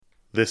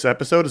This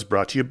episode is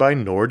brought to you by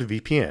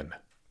NordVPN.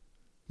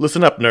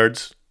 Listen up,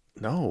 nerds.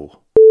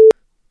 No.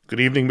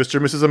 Good evening, Mr.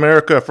 and Mrs.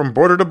 America, from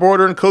border to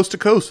border and coast to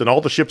coast and all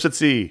the ships at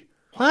sea.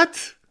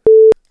 What?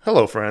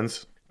 Hello,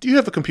 friends. Do you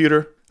have a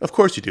computer? Of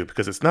course you do,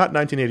 because it's not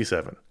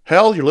 1987.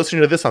 Hell, you're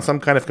listening to this on some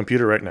kind of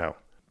computer right now.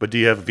 But do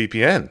you have a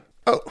VPN?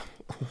 Oh,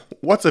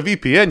 what's a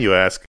VPN, you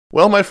ask?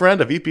 Well, my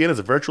friend, a VPN is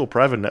a virtual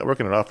private network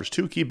and it offers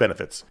two key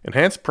benefits: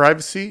 enhanced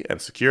privacy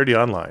and security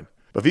online.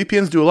 But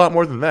VPNs do a lot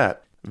more than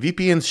that.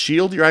 VPNs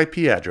shield your IP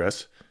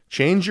address,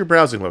 change your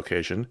browsing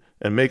location,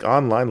 and make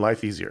online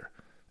life easier.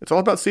 It's all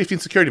about safety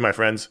and security, my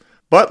friends.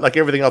 But like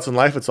everything else in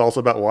life, it's also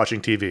about watching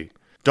TV.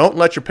 Don't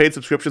let your paid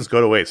subscriptions go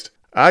to waste.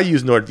 I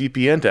use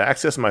NordVPN to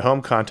access my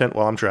home content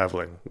while I'm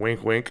traveling.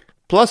 Wink, wink.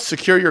 Plus,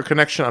 secure your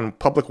connection on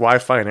public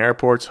Wi-Fi in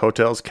airports,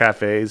 hotels,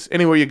 cafes,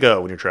 anywhere you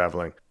go when you're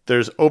traveling.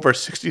 There's over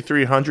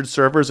 6,300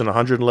 servers in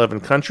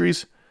 111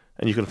 countries,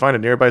 and you can find a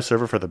nearby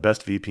server for the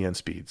best VPN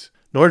speeds.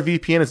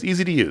 NordVPN is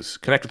easy to use.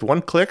 Connect with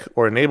one click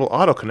or enable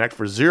auto-connect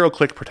for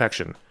zero-click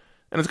protection.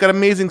 And it's got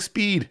amazing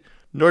speed.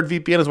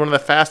 NordVPN is one of the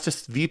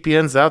fastest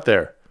VPNs out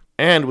there.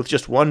 And with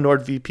just one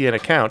NordVPN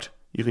account,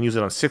 you can use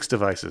it on 6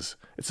 devices.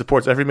 It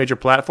supports every major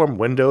platform: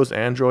 Windows,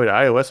 Android,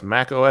 iOS,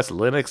 macOS,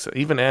 Linux,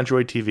 even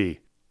Android TV.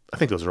 I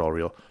think those are all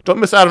real. Don't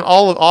miss out on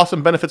all the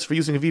awesome benefits for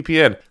using a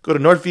VPN. Go to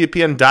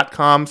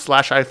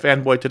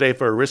nordvpn.com/ifanboy today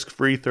for a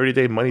risk-free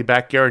 30-day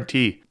money-back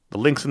guarantee. The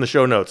link's in the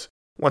show notes.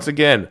 Once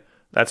again,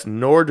 that's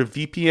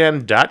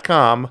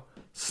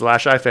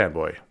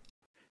nordvpn.com/ifanboy.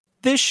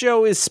 This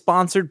show is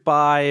sponsored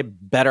by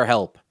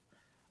BetterHelp.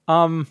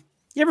 You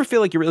ever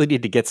feel like you really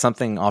need to get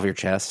something off your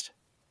chest?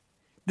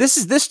 This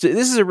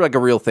is like a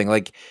real thing.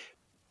 Like,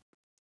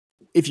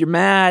 if you're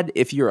mad,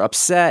 if you're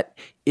upset,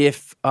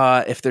 if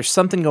there's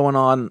something going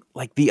on,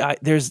 like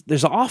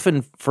there's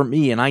often for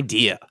me an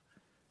idea.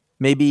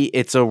 Maybe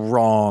it's a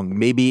wrong,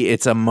 maybe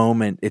it's a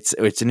moment,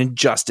 it's an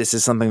injustice,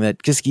 it's something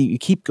that just you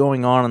keep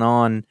going on and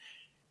on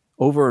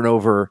over and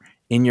over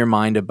in your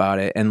mind about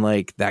it, and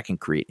like that can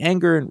create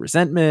anger and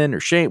resentment or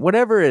shame,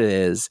 whatever it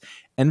is.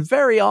 And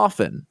very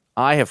often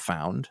I have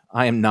found,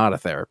 I am not a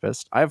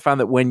therapist, I have found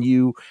that when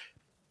you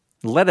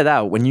let it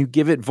out, when you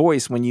give it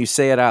voice, when you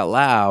say it out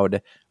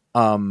loud,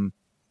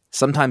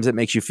 sometimes it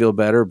makes you feel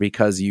better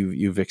because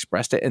you've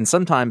expressed it, and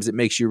sometimes it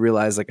makes you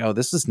realize like, oh,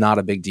 this is not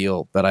a big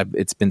deal, but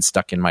it's been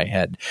stuck in my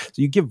head.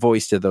 So you give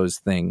voice to those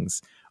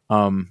things,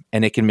 and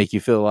it can make you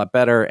feel a lot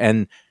better.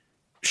 And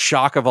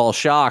shock of all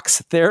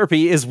shocks,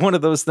 therapy is one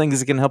of those things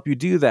that can help you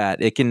do that.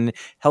 It can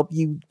help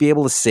you be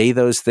able to say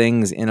those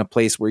things in a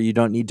place where you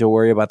don't need to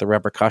worry about the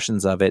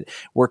repercussions of it,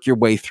 work your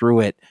way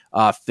through it,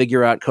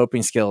 figure out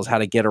coping skills, how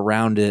to get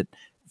around it,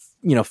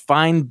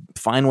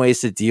 find ways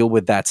to deal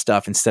with that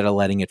stuff instead of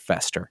letting it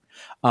fester.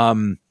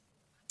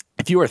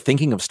 If you are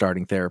thinking of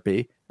starting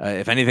therapy,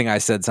 if anything I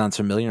said sounds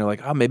familiar, you're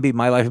like, oh, maybe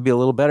my life would be a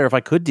little better if I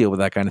could deal with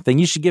that kind of thing,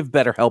 you should give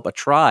BetterHelp a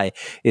try.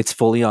 It's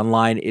fully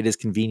online. It is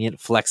convenient,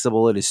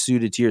 flexible. It is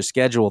suited to your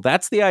schedule.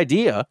 That's the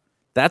idea.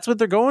 That's what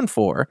they're going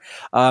for.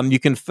 You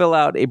can fill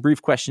out a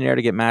brief questionnaire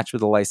to get matched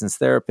with a licensed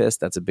therapist.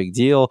 That's a big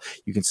deal.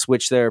 You can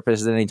switch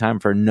therapists at any time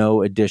for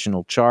no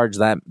additional charge.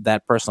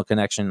 That personal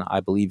connection, I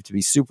believe, to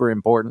be super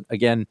important.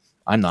 Again,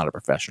 I'm not a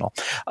professional.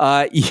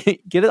 Get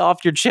it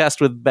off your chest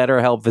with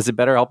BetterHelp. Visit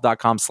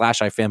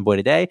BetterHelp.com/ifanboy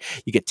today.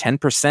 You get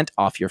 10%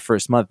 off your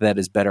first month. That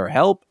is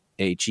BetterHelp,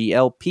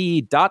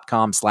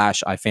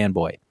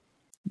 HELP.com/ifanboy.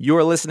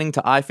 You're listening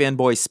to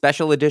iFanboy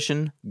Special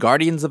Edition,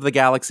 Guardians of the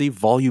Galaxy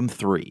Volume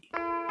 3.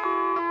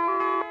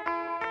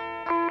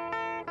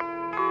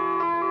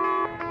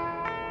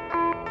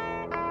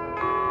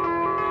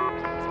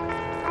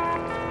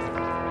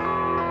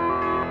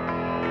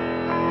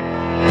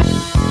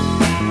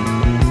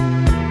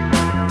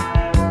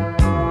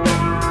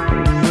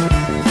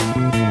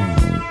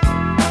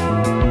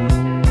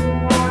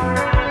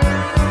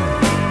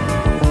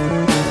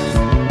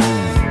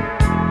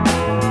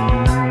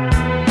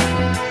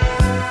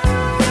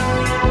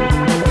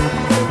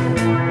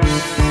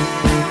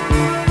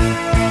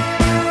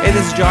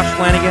 Josh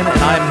Flanagan,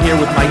 and I'm here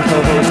with my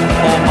co-host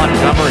Paul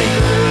Montgomery.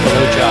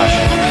 Hello, Josh.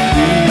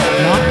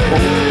 We've not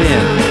both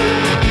been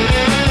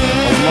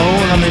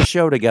alone on this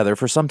show together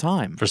for some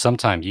time.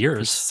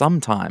 Years.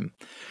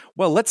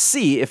 Well, let's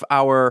see if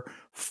our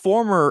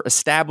former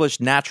established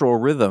natural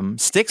rhythm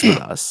sticks with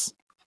us.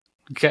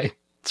 Okay.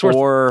 It's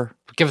worth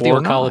give it the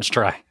old college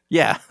try.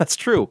 Yeah, that's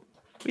true.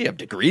 We have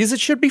degrees. It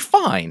should be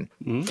fine.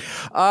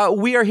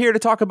 Mm-hmm. We are here to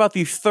talk about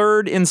the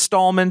third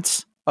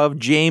installment of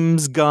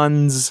James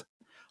Gunn's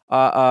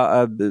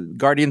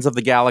Guardians of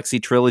the Galaxy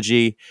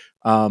trilogy.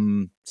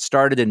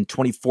 Started in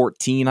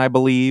 2014, I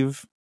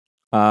believe.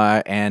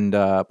 And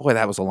boy,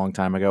 that was a long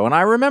time ago. And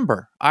I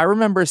remember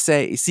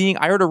seeing,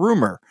 I heard a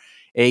rumor,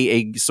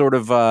 a sort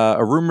of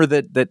a rumor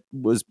that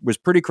was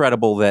pretty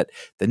credible, that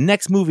the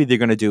next movie they're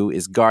going to do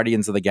is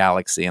Guardians of the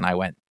Galaxy. And I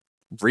went,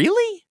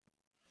 really?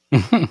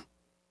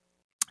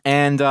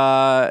 And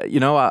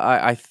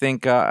I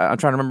think I'm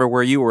trying to remember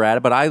where you were at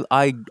it, but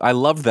I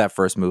loved that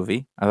first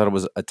movie. I thought it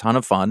was a ton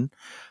of fun.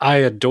 I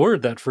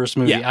adored that first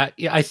movie. Yeah.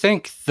 I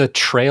think the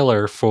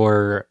trailer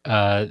for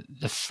the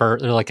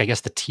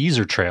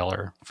teaser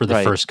trailer for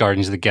the first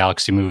Guardians of the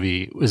Galaxy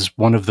movie was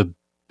one of the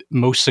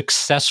most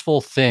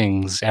successful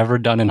things ever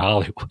done in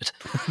Hollywood.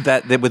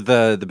 that with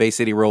the Bay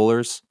City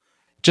Rollers.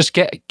 Just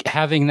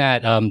having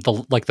that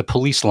the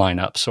police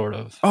lineup sort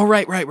of. Oh,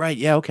 right.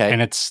 Yeah, okay.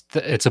 And it's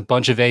a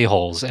bunch of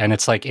a-holes, and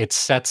it's like it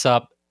sets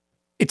up.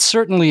 It's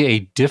certainly a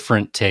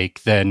different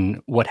take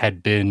than what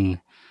had been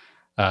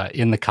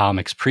in the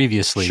comics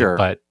previously. Sure.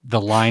 But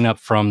the lineup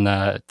from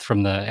the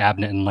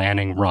Abnett and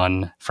Lanning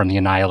run, from the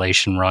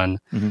Annihilation run,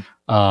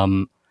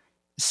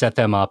 set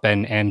them up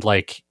and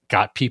like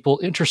got people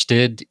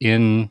interested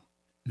in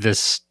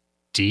this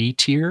D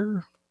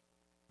tier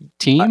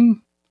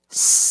team.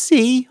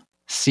 C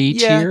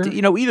tier?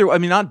 Either. I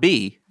mean, not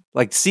B.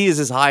 Like C is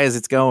as high as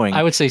it's going.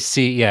 I would say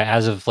C, yeah,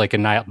 as of like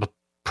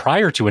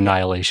prior to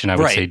Annihilation, I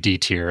would say D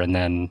tier. And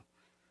then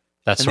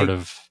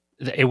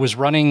it was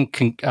running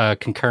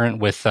concurrent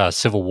with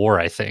Civil War,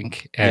 I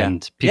think.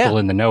 And people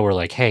in the know were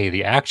like, hey,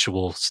 the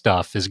actual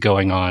stuff is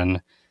going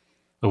on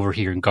over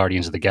here in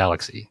Guardians of the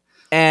Galaxy.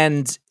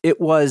 And it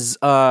was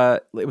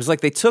like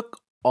they took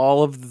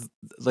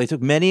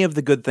many of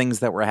the good things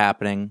that were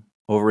happening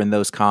over in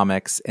those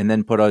comics and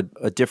then put a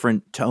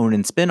different tone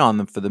and spin on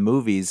them for the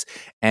movies.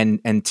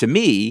 And to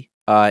me,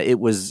 it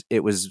was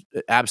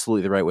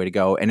absolutely the right way to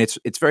go. And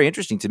it's very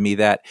interesting to me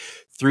that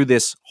through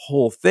this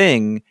whole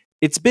thing,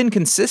 it's been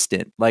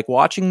consistent. Like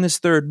watching this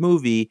third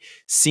movie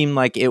seemed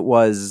like it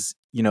was,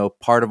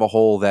 part of a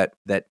whole that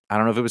I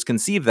don't know if it was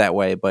conceived that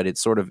way, but it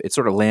sort of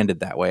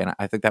landed that way. And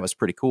I think that was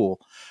pretty cool.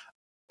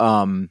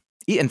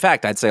 In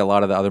fact, I'd say a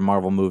lot of the other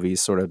Marvel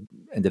movies sort of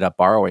ended up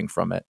borrowing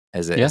from it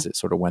as it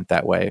sort of went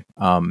that way.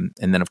 And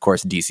then, of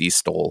course, DC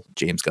stole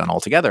James Gunn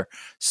altogether.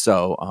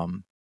 So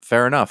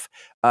fair enough.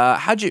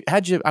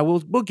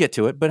 We'll get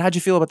to it, but how'd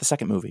you feel about the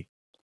second movie?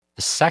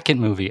 The second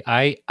movie,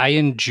 I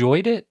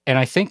enjoyed it, and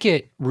I think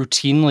it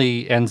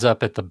routinely ends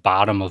up at the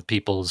bottom of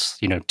people's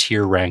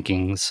tier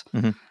rankings.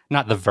 Mm-hmm.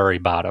 Not the very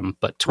bottom,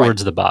 but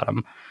towards the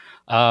bottom.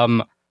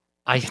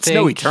 It's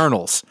no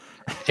Eternals.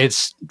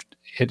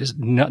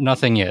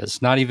 Nothing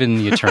is, not even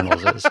the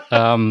Eternals is.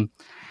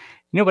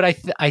 But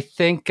I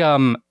think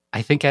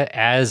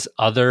as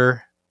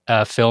other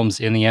films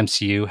in the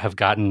MCU have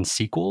gotten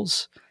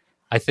sequels,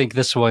 I think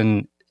this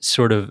one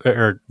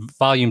or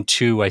Volume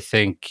 2, I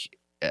think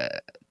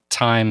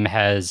time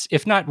has,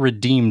 if not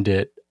redeemed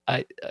it,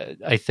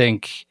 I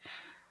think,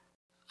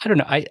 I don't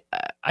know,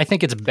 I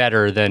think it's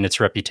better than its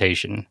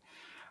reputation.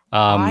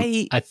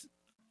 I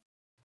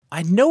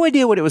had no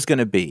idea what it was going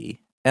to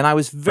be, and I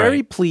was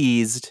very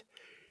pleased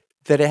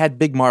that it had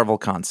big Marvel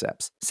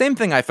concepts. Same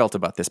thing I felt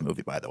about this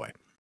movie, by the way.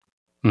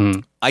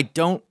 Mm.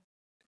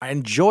 I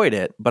enjoyed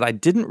it, but I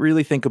didn't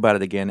really think about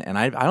it again, and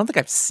I don't think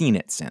I've seen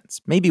it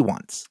since. Maybe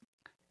once.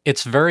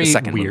 It's very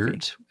weird.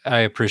 Movie. I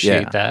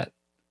appreciate that.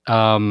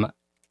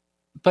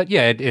 But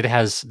yeah,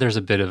 there's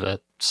a bit of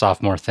a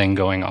sophomore thing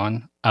going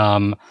on.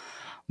 No,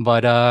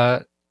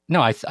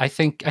 I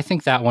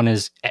think that one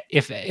is,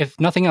 if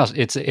nothing else,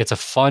 it's a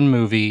fun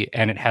movie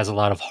and it has a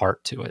lot of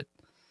heart to it.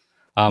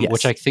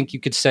 Which I think you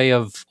could say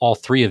of all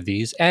three of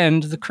these,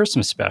 and the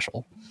Christmas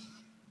special,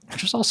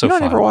 which was also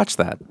fun. I never watched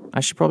that.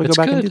 I should probably go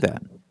back and do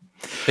that.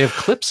 They have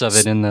clips of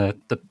it in the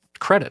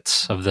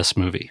credits of this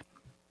movie.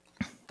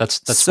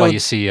 That's why you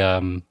see.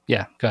 Go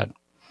ahead.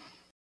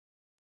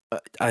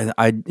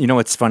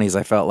 What's funny is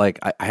I felt like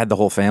I had the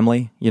whole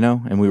family,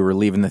 and we were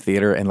leaving the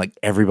theater, and like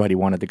everybody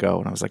wanted to go,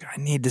 and I was like,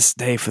 I need to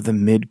stay for the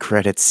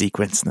mid-credit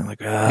sequence, and they're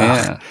like, ugh.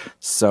 Yeah.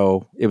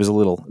 So it was a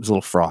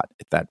little fraught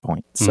at that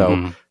point.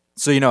 So.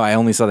 So, I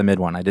only saw the mid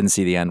one. I didn't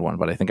see the end one,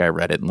 but I think I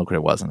read it and looked what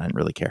it was, and I didn't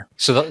really care.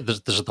 So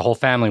the whole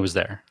family was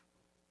there?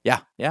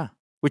 Yeah.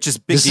 Which is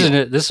big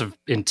deal. This is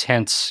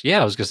intense.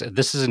 Yeah, I was going to say,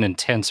 this is an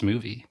intense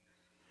movie.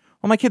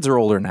 Well, my kids are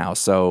older now,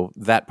 so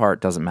that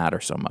part doesn't matter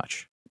so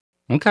much.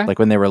 Okay. Like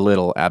when they were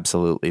little,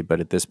 absolutely.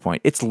 But at this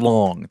point, it's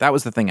long. That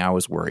was the thing I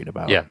was worried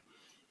about. Yeah.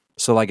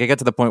 So like I got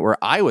to the point where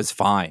I was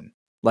fine.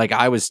 Like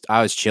I was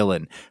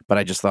chilling, but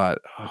I just thought,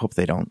 I hope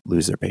they don't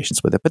lose their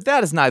patience with it. But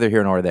that is neither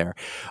here nor there.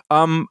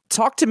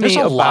 Talk to me about... There's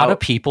a lot of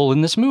people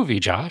in this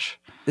movie, Josh.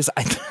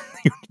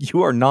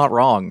 You are not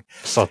wrong.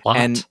 It's a lot.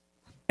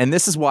 And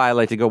this is why I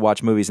like to go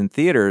watch movies in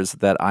theaters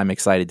that I'm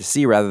excited to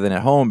see rather than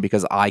at home,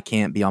 because I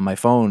can't be on my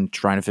phone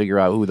trying to figure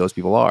out who those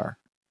people are.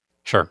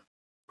 Sure.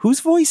 Whose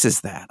voice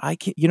is that? I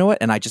can't. You know what?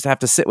 And I just have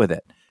to sit with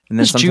it. And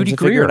then sometimes Judy I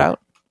figure Greer. it out.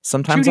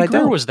 Sometimes Judy I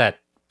don't. Greer was that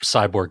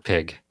cyborg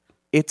pig.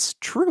 It's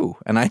true.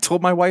 And I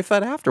told my wife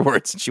that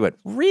afterwards. And she went,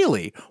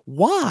 really?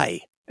 Why?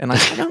 And I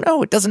don't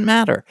know. It doesn't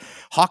matter.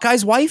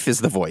 Hawkeye's wife is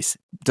the voice.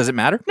 Does it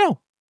matter? No,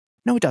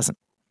 it doesn't.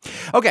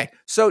 Okay.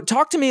 So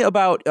talk to me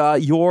about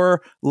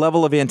your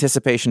level of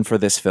anticipation for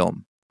this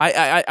film.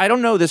 I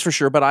don't know this for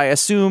sure, but I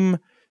assume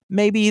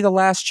maybe the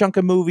last chunk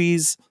of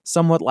movies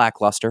somewhat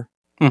lackluster.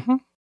 Mm-hmm.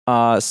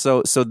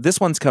 So this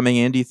one's coming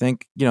in. Do you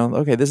think,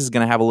 okay, this is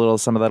going to have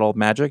some of that old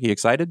magic? Are you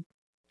excited?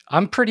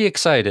 I'm pretty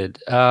excited.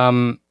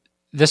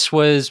 This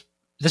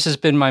has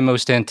been my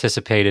most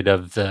anticipated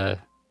of the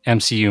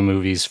MCU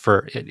movies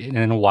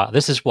in a while.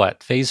 This is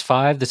what, Phase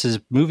 5? This is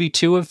movie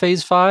 2 of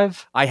Phase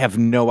 5? I have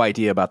no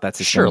idea about that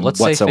system. Sure, let's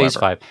whatsoever. say Phase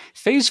 5.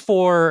 Phase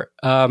 4,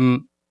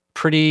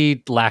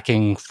 pretty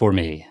lacking for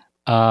me.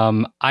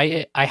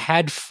 I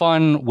had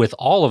fun with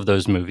all of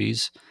those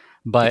movies,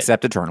 but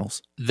except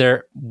Eternals.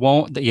 There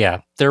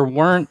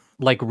weren't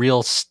like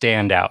real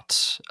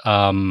standouts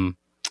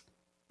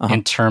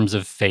in terms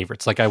of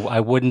favorites. Like I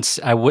wouldn't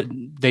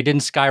they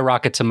didn't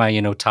skyrocket to my,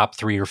 top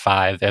 3 or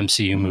 5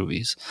 MCU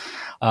movies.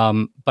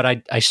 But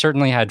I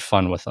certainly had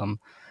fun with them.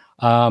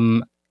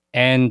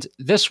 And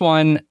this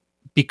one,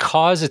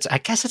 because it's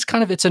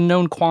a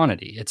known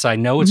quantity. I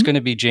know it's going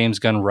to be James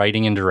Gunn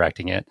writing and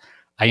directing it.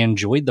 I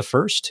enjoyed the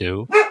first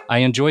 2. I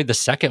enjoyed the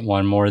second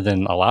one more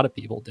than a lot of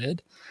people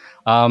did.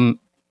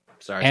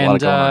 Sorry,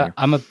 and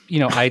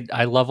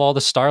I love all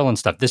the Starlin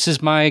stuff. This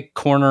is my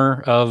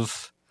corner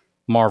of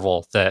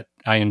Marvel that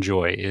I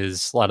enjoy,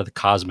 is a lot of the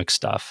cosmic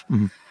stuff.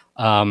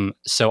 Mm-hmm.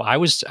 So I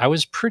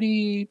was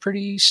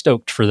pretty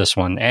stoked for this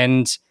one.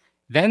 And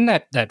then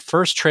that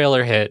first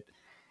trailer hit,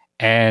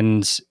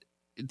 and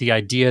the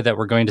idea that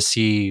we're going to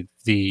see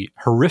the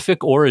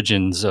horrific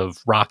origins of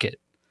Rocket.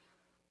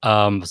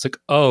 It's like,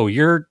 oh,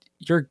 you've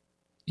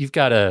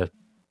got a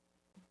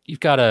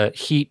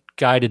heat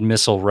guided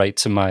missile right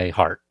to my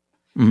heart.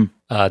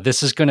 Mm-hmm.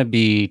 This is going to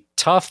be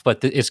tough,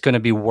 but it's going to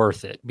be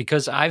worth it,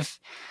 because I've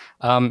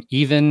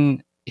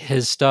even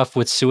his stuff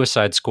with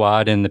Suicide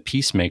Squad and the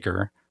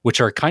Peacemaker, which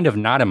are kind of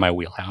not in my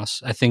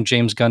wheelhouse, I think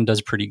James Gunn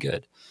does pretty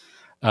good.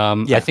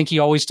 I think he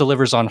always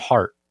delivers on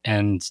heart,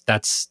 and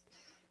that's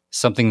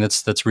something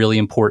that's really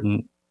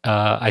important.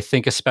 I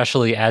think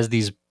especially as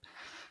these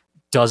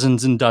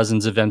dozens and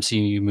dozens of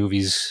MCU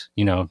movies,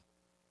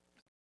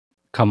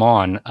 come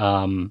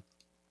on,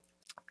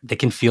 they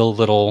can feel a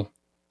little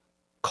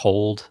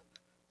cold.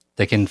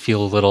 They can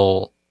feel a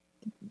little,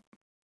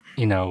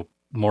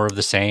 more of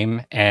the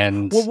same.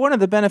 And one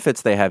of the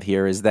benefits they have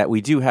here is that we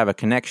do have a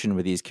connection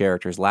with these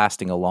characters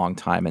lasting a long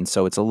time, and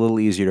so it's a little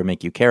easier to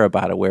make you care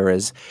about it.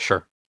 Whereas,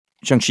 sure,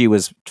 Shang-Chi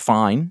was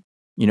fine,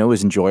 it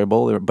was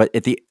enjoyable, but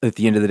at the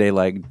end of the day,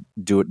 like,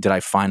 did I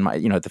find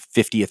the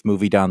 50th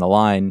movie down the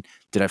line,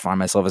 did I find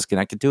myself as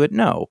connected to it?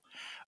 No.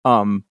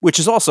 Which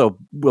is also,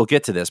 we'll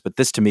get to this, but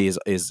this to me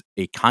is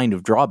a kind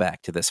of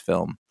drawback to this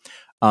film.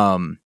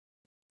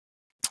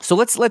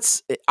 So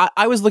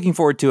I was looking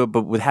forward to it,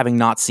 but with having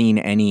not seen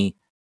any,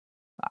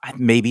 I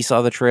maybe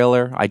saw the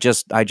trailer. I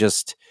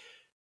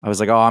was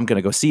like, oh, I'm going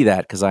to go see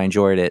that because I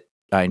enjoyed it.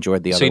 I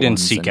enjoyed the other ones. So you didn't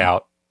seek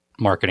out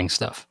marketing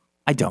stuff?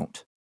 I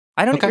don't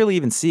really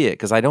even see it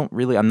because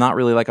I'm not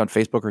really like on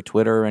Facebook or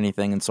Twitter or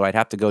anything. And so I'd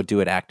have to go do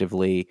it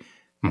actively.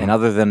 Mm-hmm. And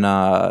other than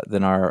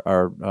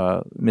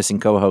our missing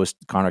co-host,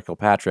 Connor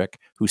Kilpatrick,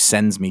 who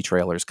sends me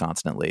trailers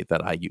constantly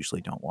that I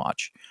usually don't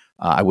watch,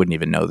 I wouldn't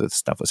even know that this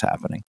stuff was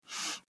happening.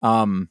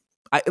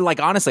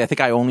 Honestly, I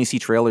think I only see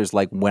trailers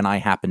like when I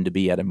happen to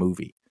be at a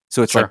movie.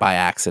 So it's like by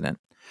accident.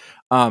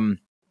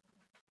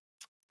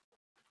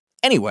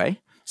 Anyway,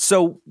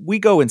 so we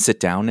go and sit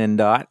down, and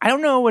I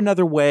don't know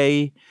another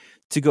way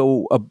to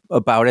go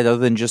about it other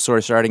than just sort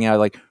of starting out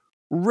like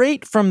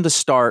right from the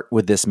start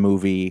with this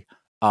movie.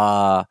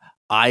 I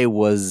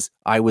was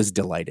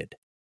delighted.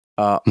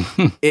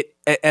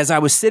 As I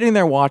was sitting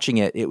there watching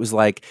it, it was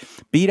like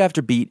beat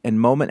after beat and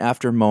moment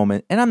after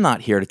moment. And I'm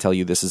not here to tell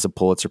you this is a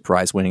Pulitzer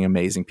Prize winning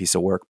amazing piece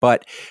of work,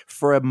 but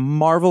for a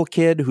Marvel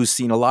kid who's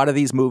seen a lot of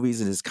these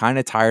movies and is kind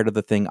of tired of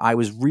the thing, I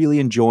was really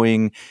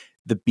enjoying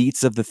the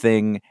beats of the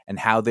thing and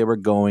how they were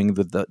going,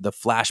 the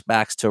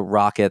flashbacks to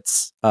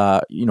Rocket's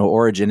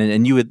origin,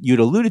 and you'd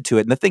alluded to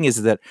it. And the thing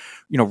is that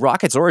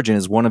Rocket's origin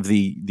is one of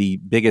the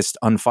biggest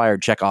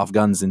unfired Chekhov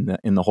guns in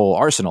the whole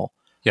arsenal.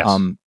 Yes.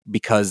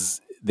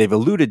 Because they've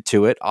alluded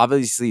to it.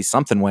 Obviously,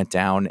 something went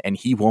down, and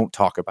he won't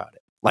talk about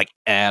it like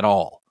at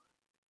all.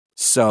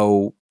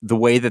 So the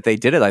way that they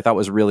did it, I thought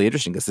was really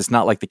interesting because it's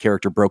not like the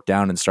character broke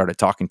down and started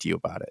talking to you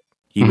about it.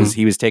 He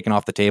was taken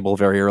off the table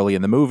very early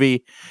in the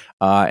movie,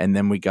 and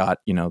then we got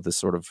this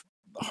sort of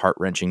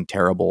heart-wrenching,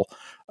 terrible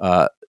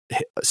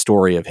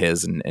story of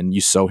his, and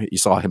you saw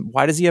him.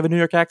 Why does he have a New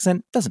York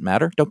accent? Doesn't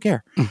matter. Don't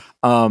care.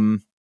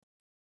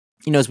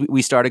 As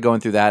we started going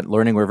through that,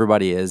 learning where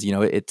everybody is,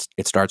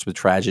 it starts with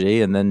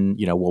tragedy, and then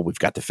we've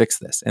got to fix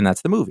this, and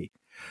that's the movie.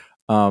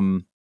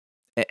 And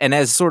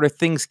as sort of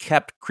things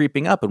kept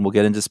creeping up, and we'll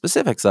get into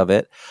specifics of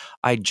it,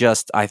 I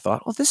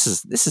thought, well, this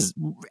is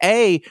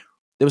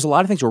there was a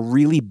lot of things that were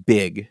really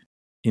big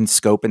in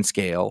scope and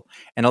scale,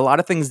 and a lot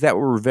of things that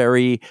were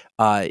very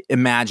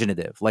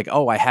imaginative. Like,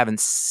 oh, I haven't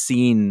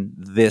seen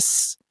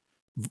this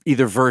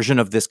either version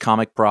of this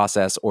comic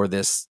process or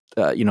this,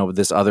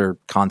 this other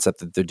concept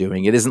that they're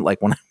doing. It isn't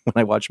like when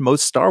I watch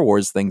most Star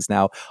Wars things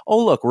now.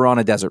 Oh, look, we're on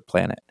a desert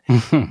planet.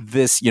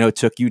 This,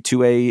 took you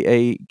to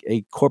a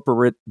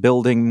corporate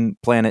building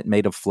planet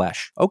made of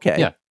flesh. Okay,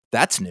 yeah,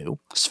 that's new.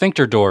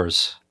 Sphincter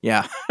doors.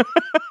 Yeah.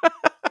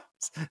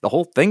 The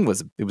whole thing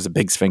was a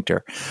big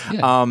sphincter.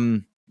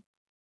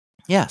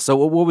 Yeah. So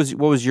what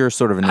was your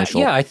sort of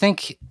initial? I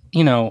think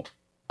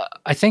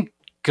I think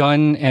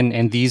Gunn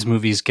and these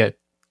movies get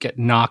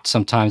knocked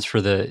sometimes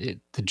for the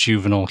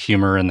juvenile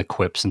humor and the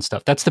quips and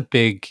stuff. That's the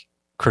big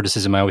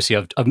criticism I always see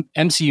of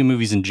MCU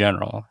movies in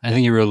general. I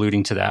think you were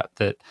alluding to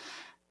that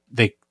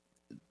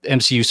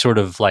MCU sort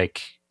of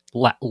like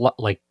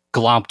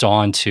glomped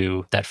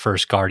onto that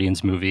first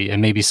Guardians movie,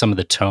 and maybe some of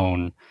the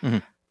tone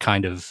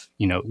kind of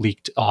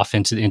leaked off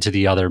into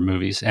the other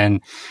movies.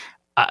 And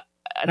I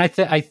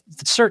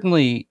it's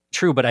certainly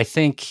true, but I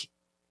think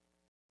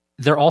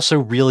they're also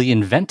really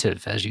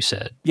inventive, as you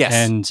said. Yes.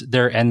 And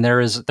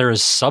there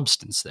is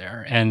substance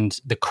there, and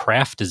the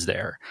craft is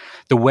there.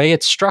 The way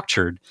it's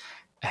structured,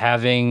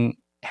 having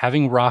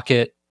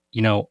Rocket,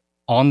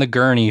 on the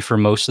gurney for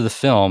most of the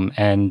film,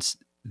 and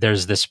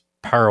there's this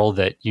peril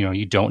that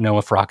you don't know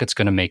if Rocket's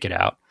going to make it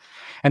out,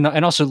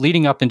 and also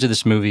leading up into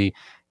this movie,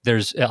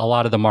 there's a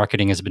lot of the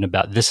marketing has been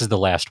about this is the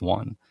last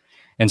one.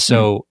 And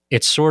so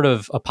it's sort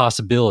of a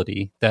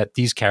possibility that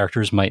these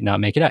characters might not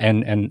make it out.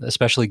 And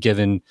especially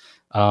given,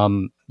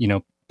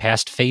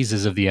 past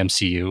phases of the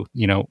MCU,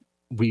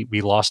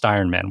 we lost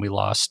Iron Man, we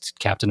lost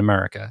Captain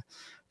America.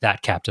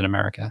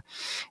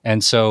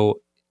 And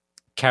so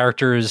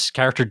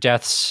character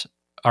deaths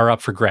are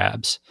up for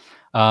grabs.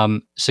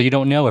 So you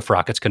don't know if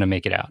Rocket's going to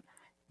make it out.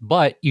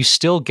 But you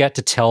still get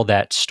to tell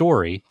that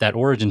story, that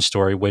origin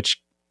story,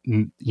 which,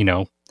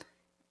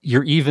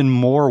 you're even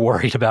more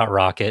worried about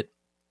Rocket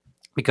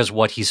because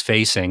what he's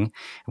facing,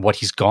 what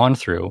he's gone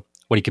through,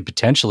 what he could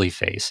potentially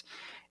face,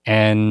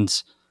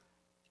 and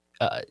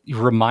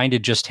you're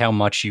reminded just how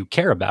much you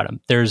care about him.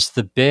 There's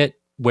the bit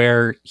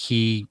where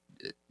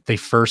they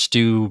first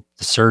do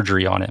the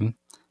surgery on him,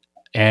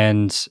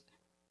 and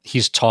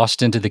he's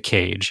tossed into the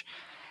cage,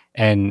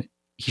 and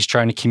he's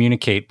trying to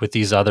communicate with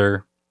these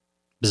other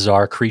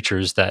bizarre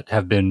creatures that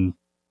have been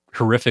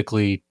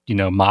horrifically,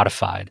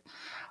 modified.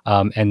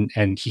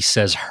 And he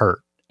says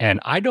hurt.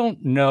 And I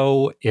don't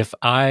know if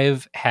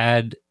I've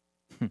had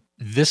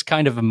this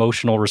kind of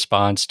emotional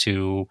response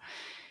to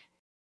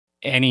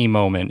any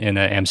moment in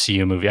an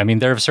MCU movie. I mean,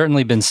 there have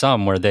certainly been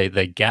some where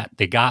they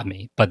got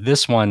me, but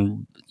this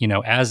one,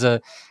 as an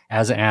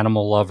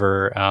animal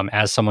lover,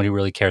 as someone who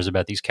really cares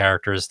about these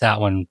characters, that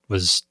one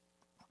was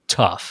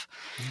tough.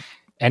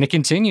 And it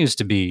continues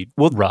to be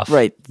rough.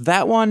 Right.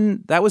 That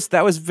one, that was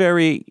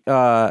very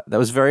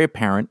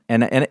apparent,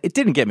 and it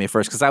didn't get me at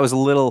first because I was a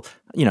little,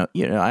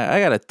 I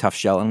got a tough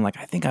shell, and I'm like,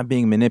 I think I'm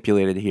being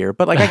manipulated here,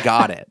 but like I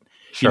got it,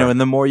 Sure.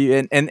 And the more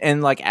you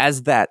and like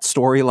as that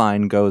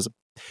storyline goes,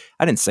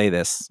 I didn't say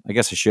this, I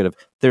guess I should have.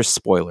 There's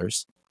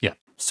spoilers. Yeah.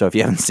 So if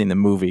you haven't seen the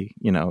movie,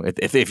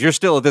 if you're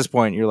still at this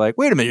point, you're like,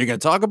 wait a minute, you're going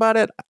to talk about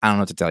it? I don't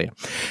know what to tell you.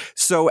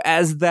 So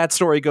as that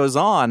story goes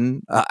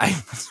on, I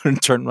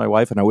turned to my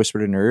wife and I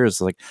whispered in her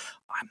ears, like,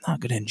 I'm not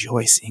going to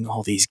enjoy seeing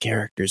all these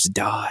characters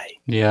die.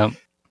 Yeah.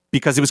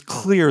 Because it was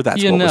clear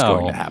that's what was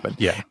going to happen.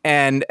 Yeah.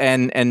 And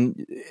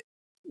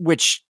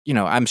which,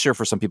 I'm sure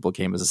for some people it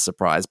came as a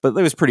surprise, but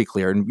it was pretty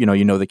clear. And,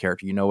 the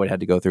character, what it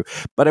had to go through.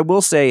 But I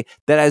will say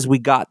that as we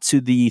got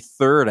to the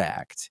third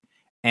act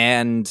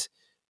and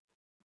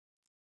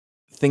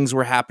things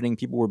were happening,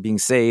 people were being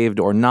saved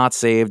or not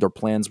saved, or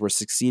plans were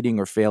succeeding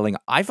or failing,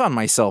 I found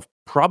myself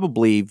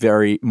probably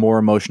very more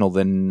emotional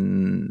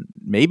than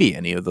maybe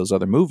any of those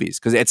other movies.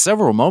 Because at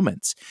several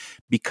moments,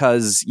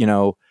 because,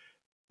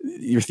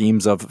 your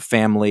themes of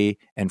family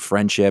and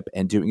friendship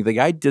and doing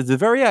the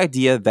very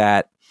idea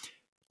that,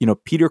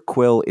 Peter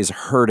Quill is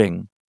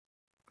hurting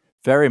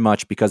very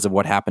much because of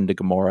what happened to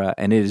Gamora,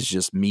 and it is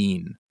just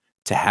mean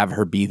to have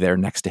her be there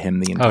next to him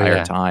the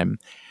entire time.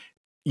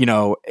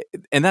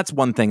 And that's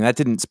one thing that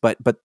didn't, but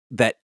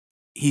that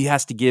he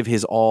has to give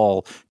his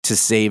all to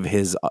save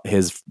his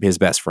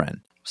best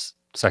friend.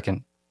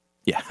 Second,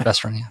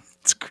 best friend. Yeah,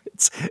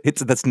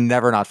 it's that's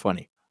never not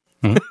funny.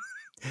 Mm-hmm.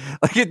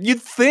 Like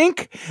you'd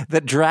think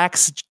that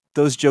Drax,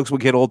 those jokes would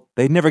get old.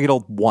 They never get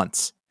old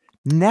once,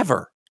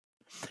 never.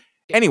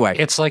 Anyway,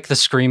 it's like the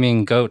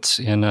screaming goats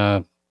in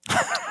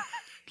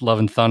Love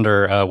and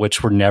Thunder,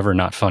 which were never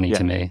not funny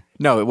to me.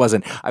 No, it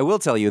wasn't. I will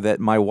tell you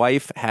that my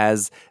wife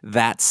has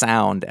that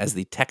sound as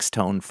the text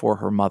tone for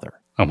her mother.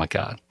 Oh my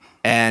God.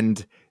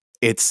 And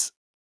it's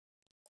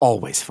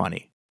always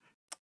funny.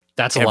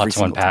 That's a lot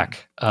to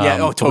unpack.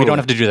 Totally. We don't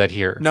have to do that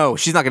here. No,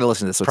 she's not going to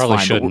listen to this, so Probably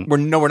it's fine. shouldn't.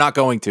 We're not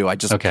going to.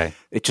 Okay.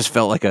 It just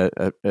felt like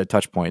a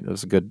touch point. It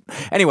was good.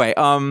 Anyway,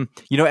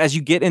 as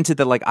you get into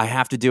the, like, I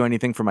have to do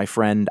anything for my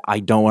friend, I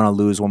don't want to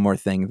lose one more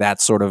thing,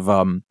 that sort of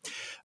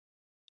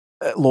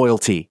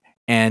loyalty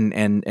and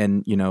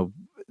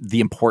the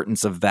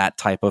importance of that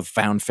type of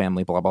found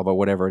family, blah, blah, blah,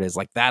 whatever it is,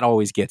 like that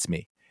always gets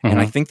me. Mm-hmm.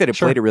 And I think that it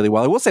played it really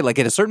well. I will say, like,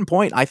 at a certain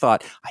point, I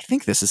thought, I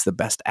think this is the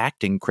best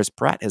acting Chris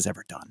Pratt has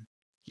ever done.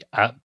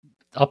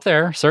 Up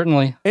there,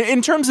 certainly.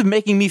 In terms of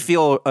making me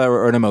feel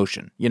an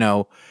emotion,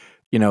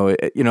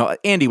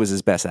 Andy was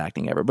his best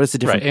acting ever, but it's a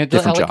different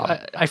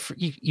job.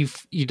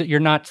 You're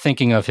not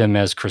thinking of him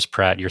as Chris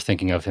Pratt. You're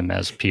thinking of him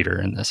as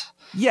Peter in this.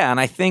 Yeah, and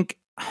I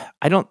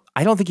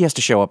don't think he has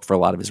to show up for a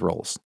lot of his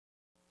roles.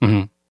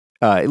 Mm-hmm.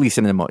 At least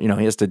in the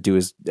he has to do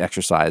his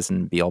exercise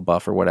and be all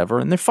buff or whatever,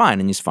 and they're fine,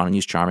 and he's fun and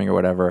he's charming or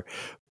whatever.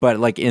 But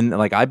like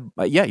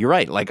yeah, you're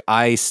right. Like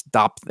I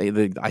stopped.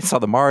 I saw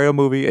the Mario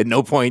movie. At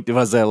no point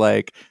was I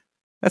like,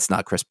 that's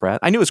not Chris Pratt.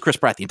 I knew it was Chris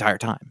Pratt the entire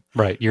time.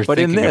 Right. You're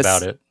thinking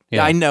about it.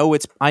 Yeah. I know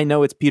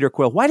it's Peter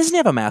Quill. Why doesn't he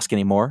have a mask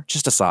anymore?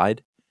 Just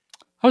aside.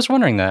 I was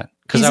wondering that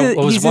because I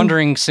was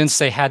wondering since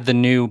they had the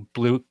new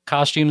blue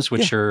costumes,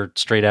 which are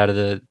straight out of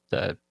the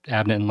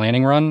Abnett and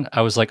Lanning run.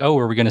 I was like, oh,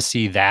 are we going to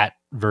see that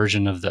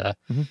version of the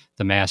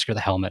mask or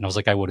the helmet? And I was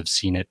like, I would have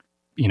seen it,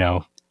 in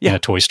a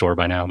toy store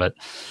by now. But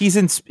he's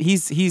in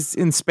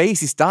space.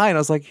 He's dying. I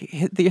was like,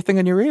 hit the thing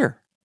on your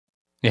ear.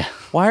 Yeah.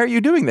 Why are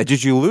you doing that?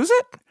 Did you lose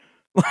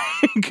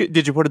it?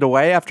 Did you put it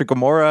away after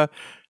Gamora,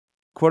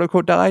 quote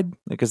unquote, died?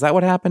 Like, is that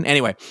what happened?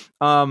 Anyway,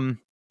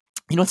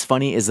 what's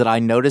funny is that I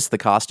noticed the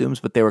costumes,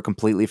 but they were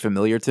completely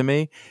familiar to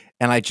me,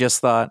 and I just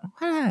thought,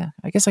 I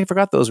guess I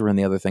forgot those were in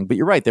the other thing. But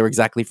you're right; they were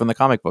exactly from the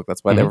comic book.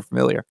 That's why they were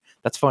familiar.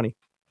 That's funny.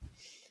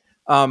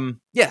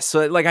 Yes,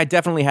 so like I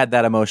definitely had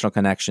that emotional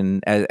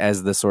connection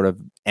as the sort of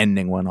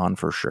ending went on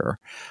for sure.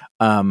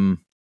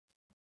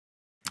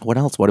 What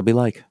else? What did we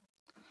like?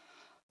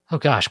 Oh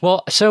gosh.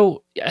 Well,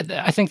 so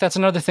I think that's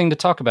another thing to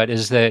talk about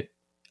is that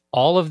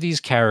all of these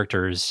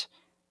characters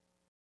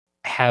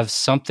have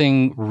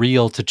something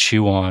real to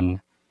chew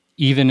on,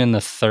 even in the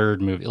third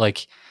movie.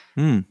 Like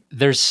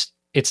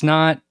it's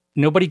not,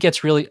 nobody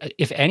gets really,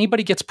 if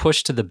anybody gets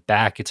pushed to the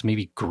back, it's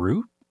maybe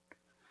Groot.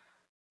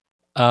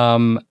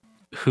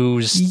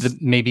 Who's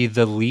maybe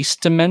the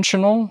least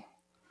dimensional.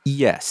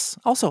 Yes.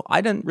 Also, I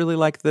didn't really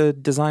like the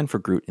design for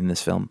Groot in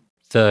this film.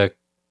 The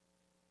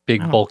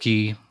big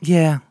bulky.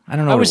 Yeah, I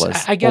don't know what it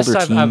was. I guess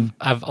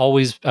I've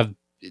always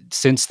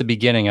since the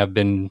beginning I've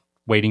been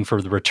waiting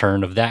for the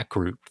return of that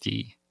Groot.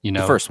 The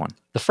first one,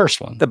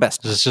 the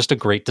best. It's just a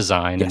great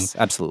design. Yes,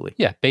 absolutely.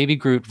 Yeah, baby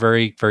Groot,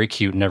 very very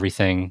cute and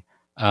everything.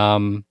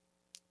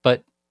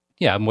 But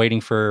yeah, I'm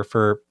waiting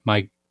for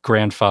my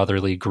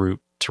grandfatherly Groot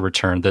to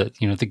return.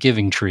 The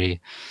giving tree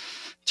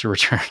to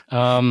return.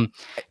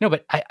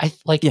 But I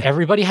like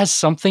everybody has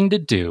something to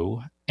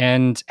do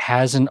and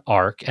has an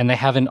arc, and they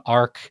have an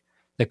arc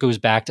that goes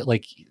back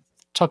to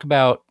talk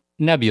about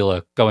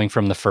Nebula going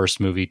from the first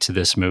movie to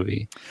this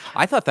movie.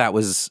 I thought that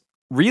was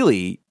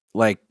really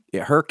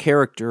her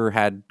character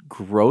had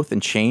growth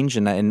and change,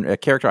 and a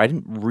character I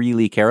didn't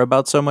really care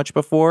about so much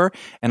before.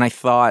 And I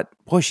thought,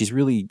 boy, she's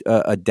really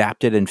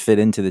adapted and fit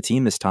into the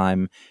team this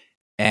time,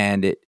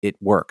 and it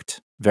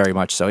worked very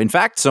much so. In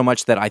fact, so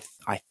much that I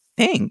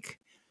think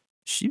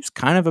she was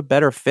kind of a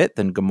better fit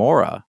than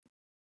Gamora.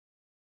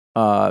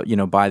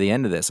 By the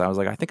end of this, I was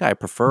like, I think I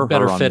prefer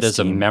better her on fit this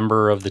as team. a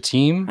member of the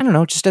team. I don't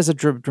know, just as a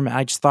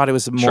I just thought it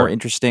was more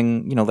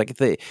interesting.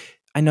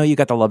 I know you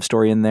got the love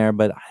story in there,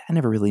 but I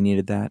never really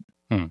needed that.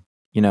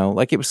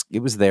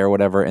 It was there,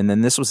 whatever. And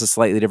then this was a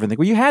slightly different thing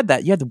where you had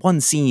the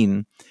one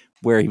scene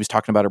where he was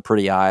talking about her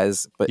pretty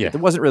eyes, but there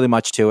wasn't really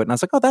much to it. And I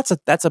was like, oh, that's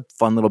a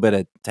fun little bit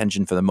of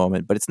tension for the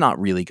moment, but it's not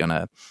really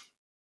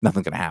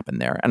nothing's gonna happen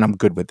there, and I'm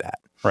good with that.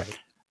 Right.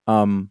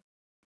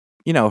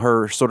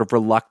 Her sort of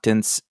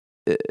reluctance,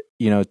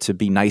 to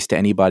be nice to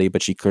anybody,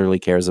 but she clearly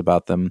cares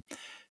about them.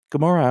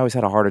 Gamora, I always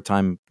had a harder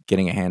time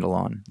getting a handle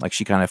on. Like,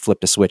 she kind of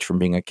flipped a switch from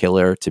being a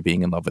killer to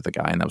being in love with a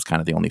guy, and that was kind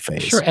of the only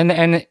phase. Sure,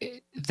 and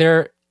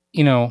there,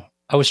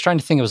 I was trying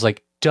to think. It was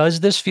like, does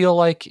this feel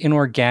like an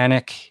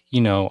organic,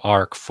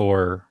 arc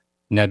for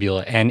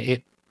Nebula? And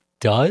it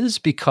does,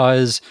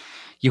 because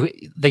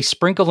they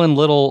sprinkle in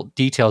little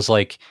details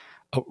like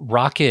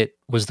Rocket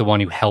was the one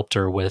who helped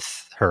her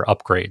with her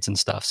upgrades and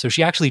stuff. So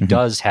she actually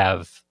does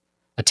have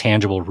a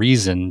tangible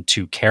reason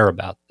to care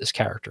about this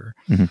character.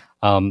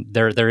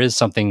 There is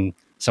something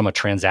somewhat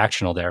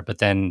transactional there, but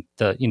then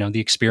the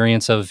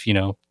experience of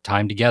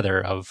time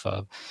together, of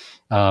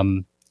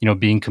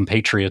being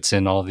compatriots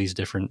in all of these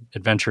different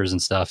adventures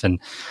and stuff,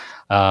 and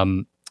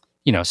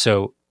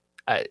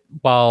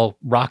while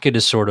Rocket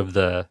is sort of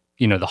the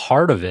the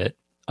heart of it,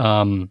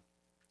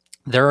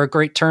 there are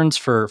great turns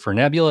for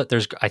Nebula.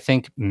 There's, I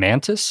think,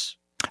 Mantis.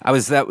 I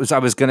was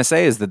going to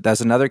say is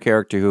that's another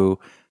character who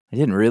I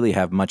didn't really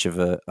have much of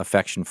a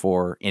affection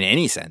for in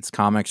any sense,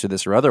 comics or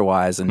this or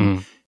otherwise,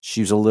 and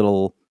she was a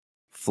little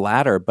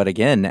flatter. But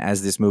again,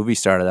 as this movie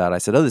started out, I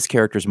said, "Oh, this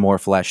character's more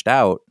fleshed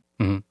out."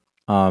 And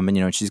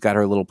she's got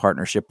her little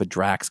partnership with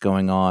Drax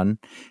going on,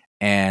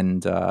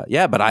 and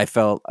but I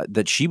felt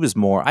that she was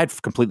more.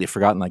 I'd completely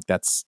forgotten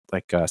that's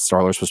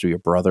Star-Lord's supposed to be your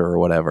brother or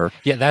whatever.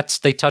 Yeah,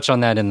 they touch on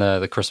that in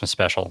the Christmas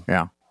special.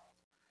 Yeah.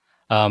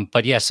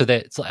 But yeah, so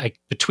that's like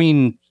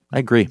between I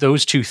agree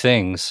those two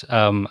things.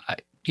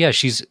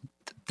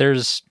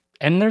 There's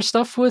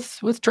stuff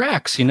with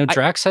Drax.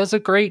 Drax has a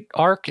great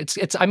arc.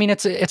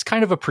 It's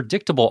kind of a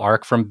predictable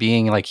arc from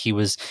being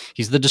he's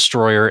the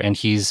destroyer and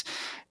he's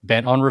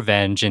bent on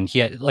revenge, and he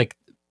had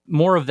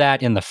more of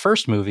that in the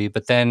first movie,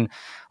 but then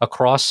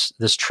across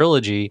this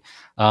trilogy,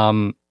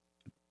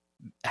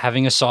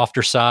 having a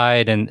softer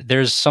side, and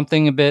there's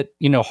something a bit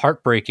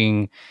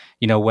heartbreaking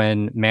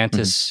when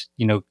Mantis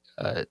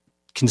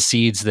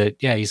concedes that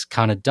he's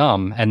kind of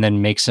dumb, and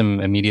then makes him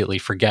immediately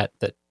forget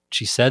that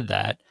she said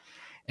that.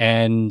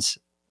 And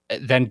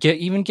then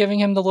even giving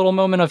him the little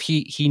moment of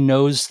he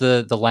knows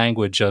the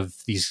language of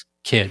these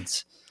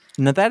kids.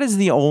 Now that is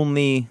the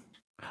only.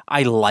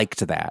 I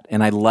liked that,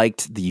 and I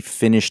liked the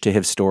finish to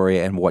his story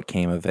and what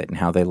came of it and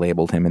how they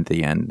labeled him at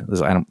the end.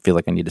 I don't feel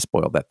like I need to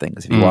spoil that thing,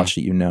 because if you watched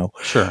it, you know.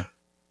 Sure.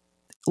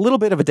 A little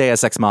bit of a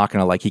Deus Ex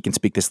Machina, like he can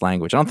speak this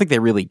language. I don't think they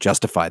really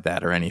justified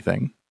that or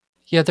anything.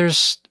 Yeah,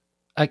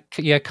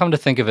 come to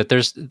think of it,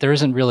 there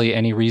isn't really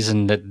any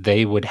reason that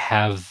they would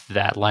have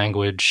that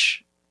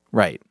language.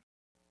 Right.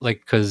 Like,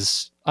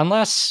 because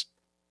unless,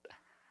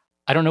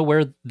 I don't know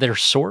where they're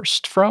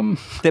sourced from.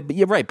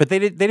 You're right, but they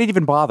didn't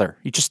even bother.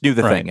 You just knew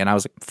the thing, and I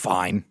was like,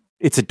 fine.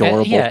 It's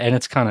adorable. And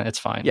it's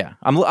fine. Yeah,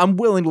 I'm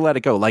willing to let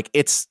it go. Like,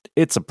 it's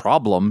a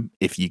problem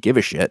if you give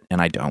a shit,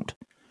 and I don't.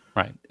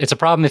 Right. It's a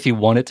problem if you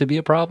want it to be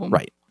a problem.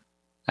 Right.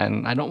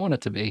 And I don't want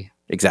it to be.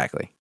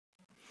 Exactly.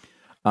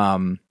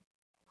 I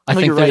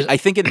think you're right. I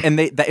think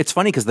it's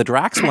funny because the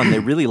Drax one, they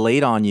really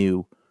laid on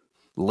you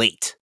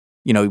late.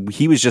 You know,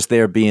 he was just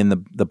there being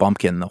the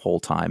bumpkin the whole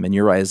time. And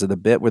you're right, is the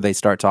bit where they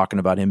start talking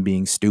about him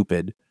being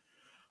stupid.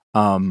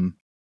 And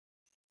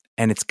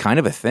it's kind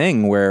of a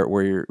thing where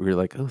you're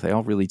like, oh, they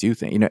all really do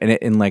think, you know,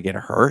 and like it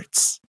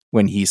hurts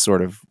when he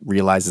sort of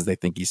realizes they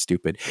think he's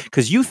stupid,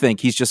 because you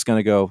think he's just going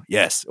to go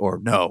yes or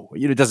no.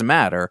 You know, it doesn't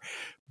matter,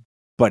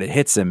 but it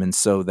hits him. And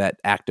so that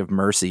act of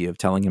mercy of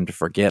telling him to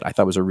forget, I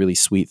thought was a really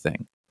sweet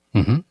thing.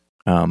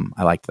 Mm-hmm.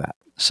 I liked that.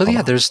 So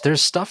yeah,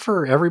 there's stuff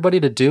for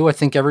everybody to do. I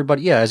think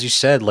everybody, as you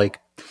said,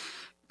 like,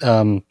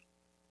 everybody's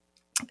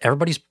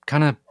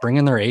kind of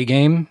bringing their A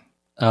game.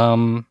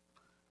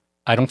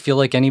 I don't feel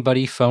like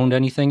anybody phoned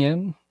anything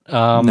in.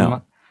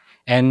 No.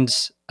 And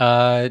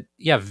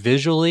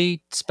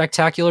visually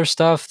spectacular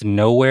stuff.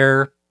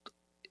 Nowhere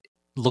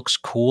looks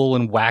cool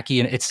and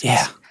wacky, and it's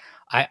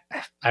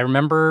I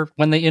remember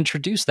when they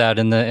introduced that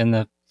in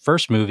the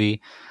first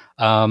movie,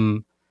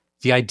 the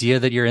idea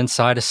that you're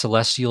inside a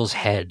Celestial's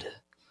head,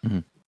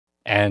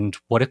 and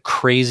what a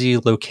crazy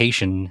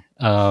location.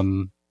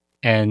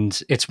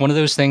 And it's one of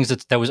those things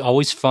that was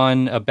always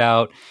fun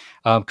about,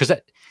 because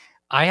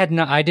I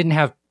didn't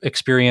have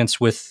experience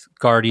with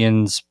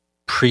Guardians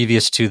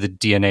previous to the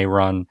DNA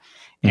run.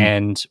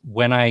 And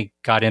when I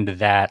got into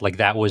that, like,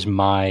 that was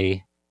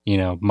my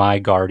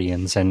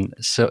Guardians. And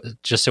so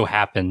it just so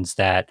happens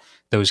that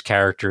those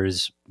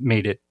characters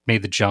made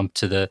the jump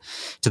to the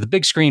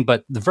big screen,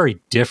 but they're very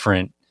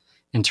different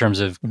in terms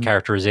of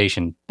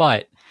characterization.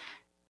 But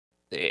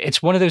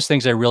it's one of those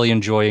things I really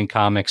enjoy in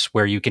comics,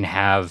 where you can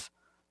have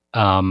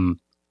a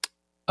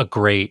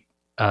great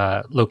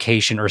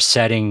location or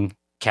setting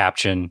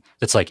caption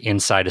that's like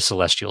inside a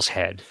Celestial's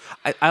head.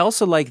 I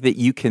also like that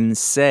you can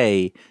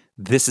say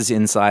this is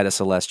inside a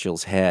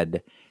Celestial's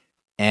head,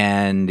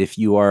 and if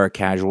you are a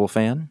casual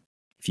fan,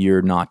 if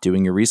you're not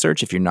doing your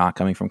research, if you're not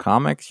coming from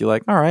comics, you're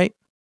like, all right,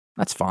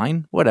 that's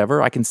fine,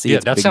 whatever. I can see. Yeah,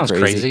 that sounds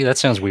crazy. That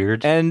sounds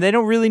weird. And they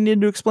don't really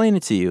need to explain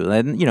it to you.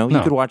 And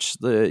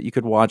you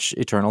could watch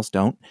Eternals,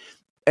 don't,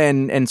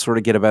 and sort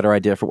of get a better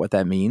idea for what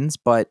that means.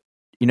 But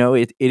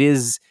it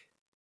is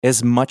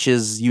as much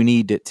as you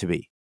need it to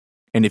be.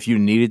 And if you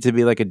need it to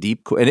be like a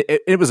deep, and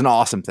it was an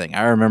awesome thing.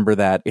 I remember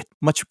that. It's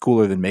much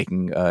cooler than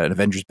making an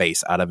Avengers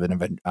base out of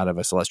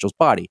a Celestial's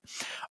body.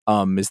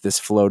 Is this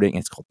floating?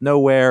 It's called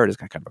Nowhere. It's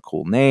got kind of a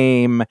cool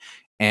name,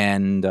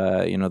 and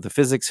the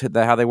physics,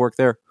 how they work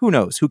there. Who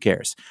knows? Who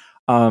cares?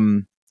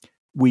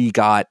 We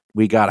got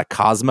a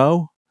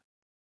Cosmo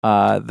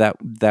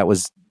that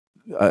was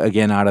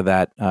again out of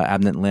that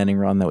Abnett Landing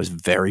run. That was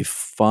very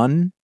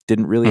fun.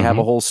 Didn't really have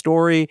a whole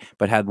story,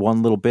 but had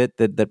one little bit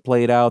that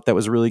played out that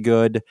was really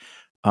good.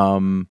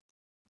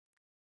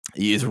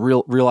 It's a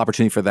real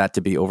opportunity for that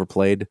to be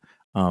overplayed.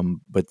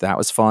 But that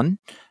was fun.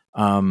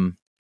 And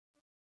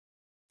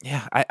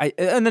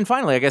then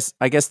finally,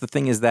 I guess the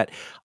thing is that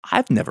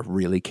I've never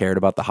really cared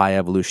about the High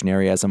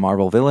Evolutionary as a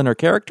Marvel villain or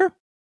character.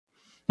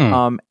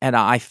 And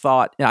I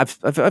thought,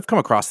 I've come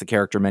across the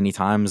character many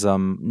times.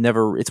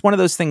 It's one of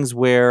those things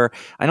where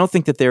I don't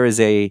think that there is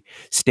a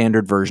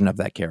standard version of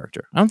that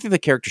character. I don't think the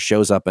character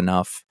shows up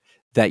enough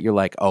that you're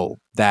like, oh,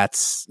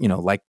 that's,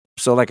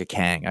 like a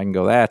Kang. I can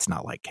go, that's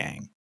not like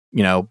Kang,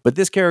 but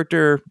this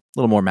character, a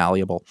little more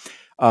malleable.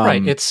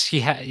 Right. He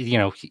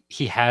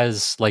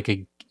has like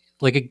a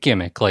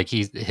gimmick. Like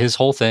his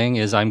whole thing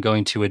is, I'm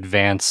going to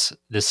advance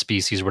this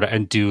species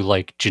and do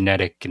like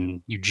genetic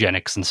and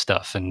eugenics and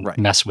stuff and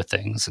mess with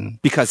things, and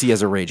because he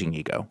has a raging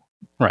ego,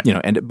 right?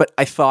 But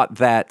I thought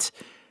that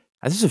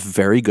this is a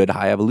very good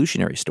High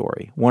Evolutionary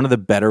story, one of the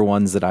better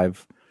ones that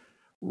I've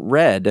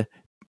read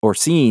or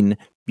seen,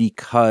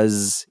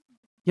 because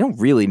you don't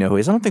really know who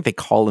he is. I don't think they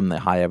call him the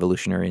High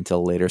Evolutionary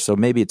until later, so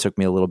maybe it took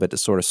me a little bit to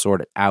sort of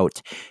sort it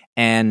out.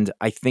 And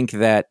I think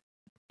that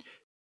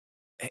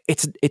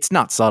it's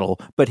not subtle,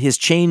 but his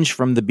change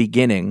from the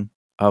beginning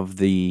of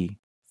the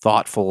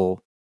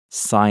thoughtful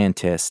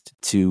scientist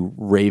to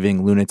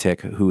raving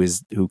lunatic who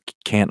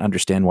can't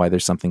understand why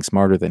there's something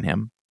smarter than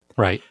him,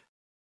 right?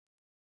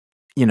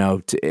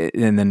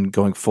 And then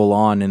going full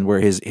on, and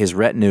where his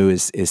retinue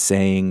is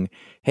saying,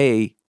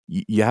 "Hey,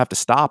 you have to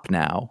stop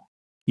now.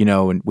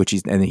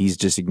 and he's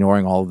just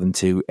ignoring all of them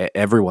to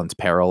everyone's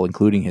peril,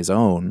 including his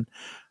own.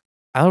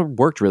 I thought it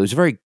worked really. It was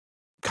very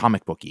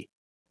comic booky.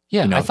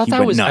 Yeah, I thought he that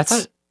went was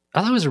nuts.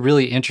 I thought it was a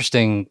really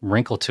interesting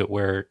wrinkle to it,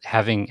 where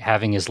having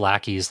his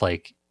lackeys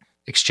like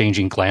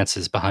exchanging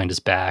glances behind his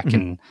back, Mhm.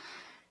 and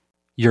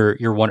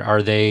you're wondering,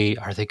 are they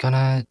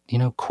gonna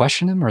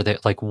question him? Or they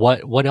like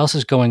what else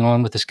is going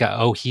on with this guy?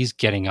 Oh, he's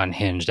getting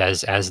unhinged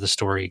as the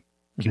story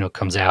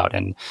comes out,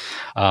 and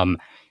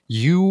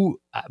you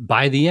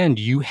by the end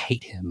you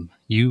hate him.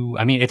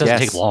 It doesn't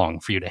take long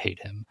for you to hate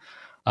him.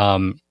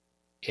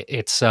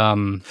 It's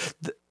the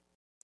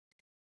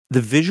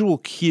visual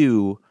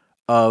cue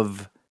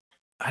of,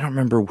 I don't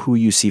remember who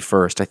you see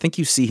first. I think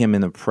you see him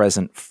in the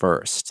present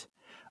first.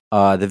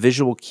 The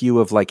visual cue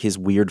of like his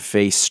weird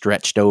face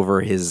stretched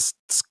over his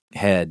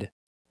head.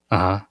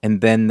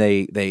 And then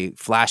they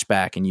flash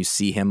back and you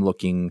see him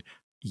looking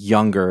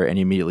younger, and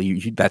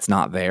immediately that's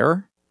not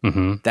there.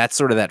 Mm-hmm. That's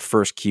sort of that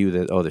first cue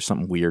that, oh, there's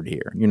something weird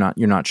here.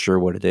 You're not sure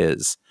what it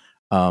is.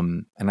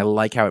 And I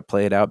like how it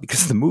played out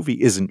because the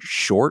movie isn't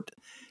short.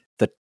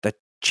 The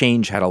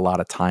change had a lot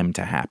of time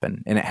to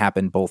happen, and it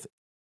happened both.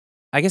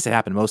 I guess it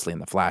happened mostly in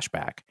the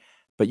flashback,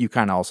 but you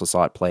kind of also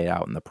saw it play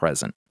out in the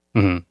present.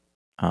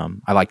 Mm-hmm.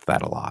 I liked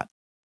that a lot.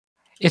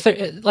 If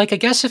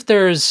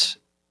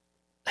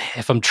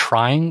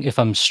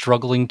I'm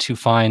struggling to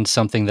find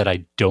something that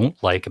I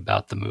don't like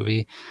about the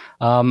movie,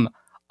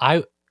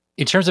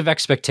 in terms of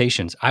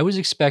expectations, I was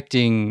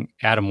expecting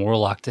Adam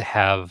Warlock to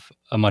have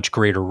a much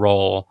greater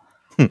role.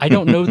 I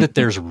don't know that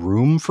there's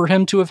room for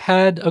him to have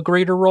had a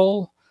greater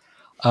role,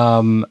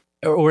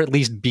 or at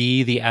least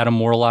be the Adam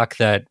Warlock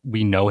that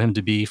we know him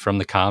to be from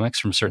the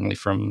comics, certainly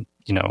from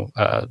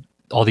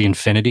all the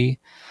Infinity.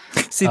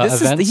 See,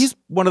 he's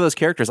one of those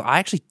characters I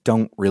actually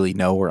don't really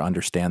know or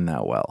understand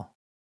that well.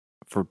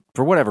 For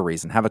whatever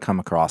reason, haven't come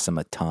across him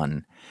a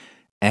ton,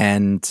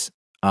 and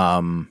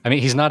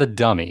he's not a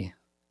dummy.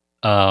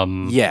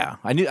 Yeah,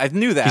 I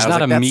knew that. He's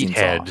not a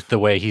meathead the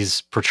way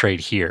he's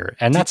portrayed here,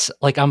 and that's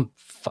like I'm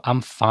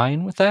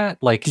fine with that.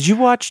 Like, did you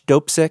watch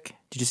Dope Sick?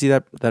 Did you see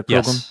that program?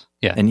 Yes.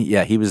 Yeah, and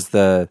he was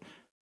the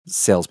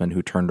salesman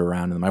who turned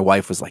around, and my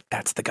wife was like,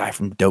 "That's the guy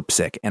from Dope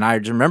Sick," and I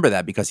remember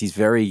that because he's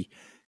very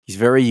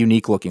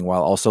unique looking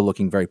while also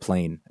looking very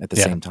plain at the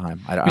same time.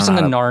 He was in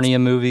the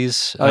Narnia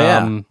movies. Oh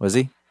yeah, was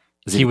he?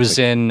 He was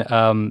in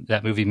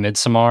that movie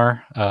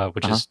Midsommar,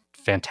 which is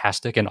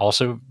fantastic and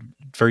also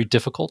very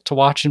difficult to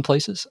watch in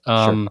places.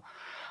 Sure.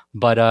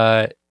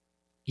 But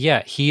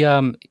he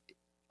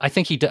I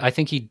think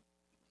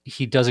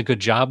he does a good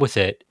job with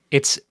it.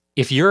 It's,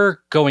 if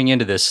you're going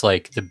into this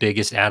like the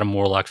biggest Adam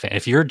Warlock fan,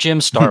 if you're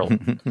Jim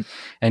Starlin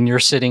and you're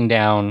sitting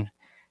down,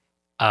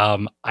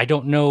 I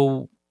don't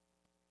know,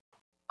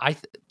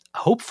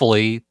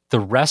 hopefully the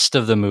rest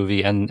of the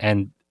movie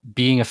and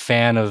being a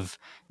fan of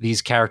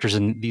these characters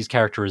and these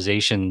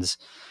characterizations,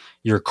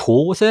 you're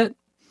cool with it.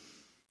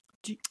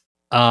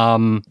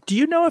 Do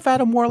you know if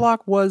Adam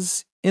Warlock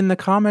was in the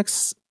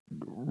comics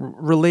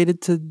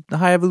related to the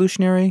High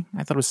Evolutionary?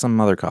 I thought it was some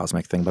other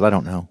cosmic thing, but I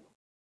don't know.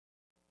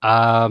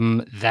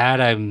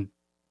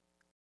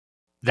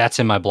 That's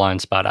in my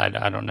blind spot.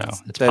 I don't know.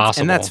 It's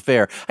possible. And that's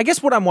fair. I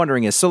guess what I'm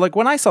wondering is, so like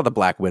when I saw the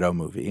Black Widow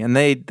movie and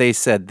they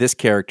said this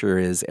character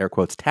is air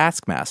quotes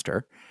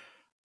Taskmaster,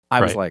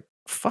 I was like,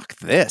 fuck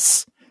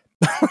this.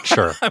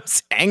 Sure. I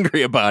was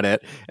angry about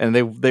it. And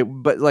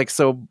but like,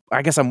 so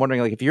I guess I'm wondering,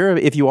 like, if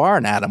you are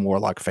an Adam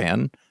Warlock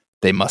fan,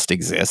 they must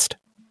exist.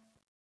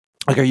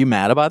 Like, are you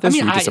mad about this?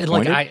 I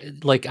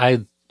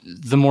mean,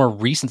 the more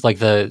recent, like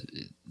the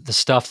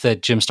stuff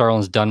that Jim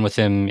Starlin's done with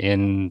him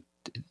in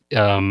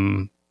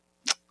the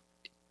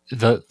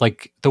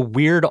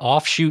weird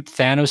offshoot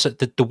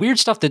Thanos, the weird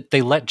stuff that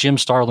they let Jim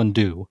Starlin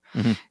do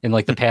in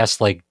like the past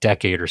like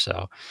decade or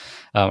so,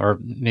 or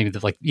maybe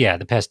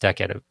the past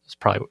decade is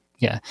probably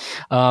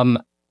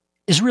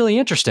is really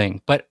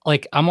interesting. But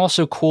like, I'm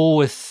also cool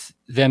with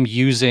them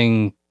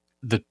using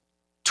the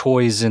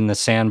toys in the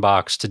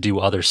sandbox to do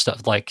other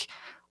stuff. Like,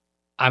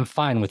 I'm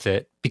fine with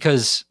it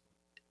because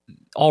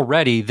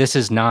already this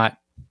is not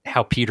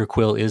how Peter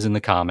Quill is in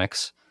the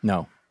comics.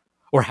 No.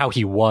 Or how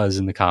he was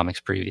in the comics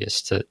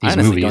previous to these I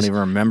honestly movies. Don't even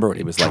remember what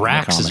he was like in the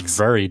Drax comics. is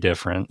very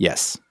different.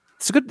 Yes.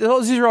 It's good.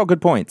 These are all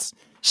good points.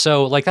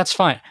 So like, that's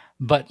fine.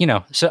 But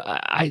so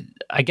I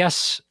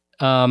guess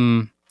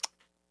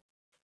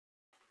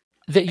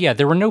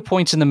there were no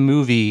points in the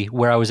movie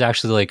where I was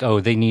actually like,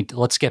 oh,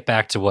 let's get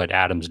back to what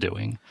Adam's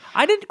doing.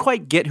 I didn't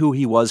quite get who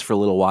he was for a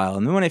little while,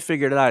 and then when I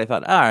figured it out, I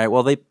thought, all right,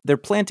 well, they're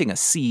planting a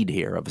seed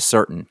here of a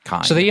certain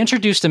kind. So they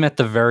introduced him at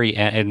the very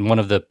end in one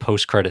of the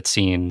post-credit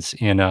scenes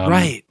in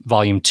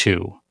Volume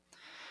 2.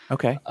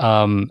 Okay.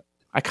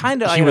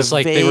 He was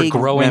like, they were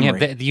growing him.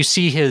 You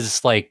see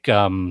his like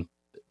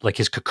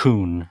his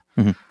cocoon,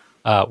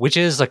 which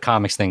is a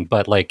comics thing,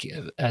 but like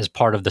as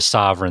part of the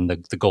Sovereign,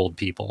 the gold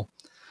people.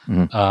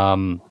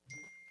 And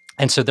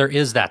so there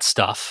is that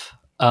stuff.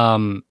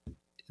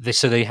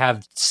 They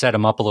have set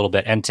him up a little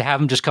bit, and to have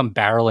him just come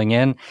barreling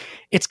in,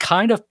 it's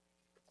kind of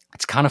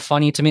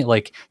funny to me.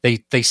 Like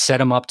they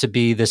set him up to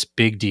be this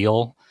big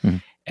deal,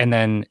 And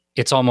then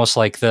it's almost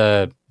like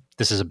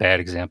this is a bad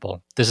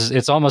example.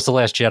 It's almost the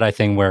Last Jedi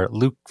thing where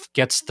Luke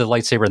gets the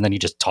lightsaber and then he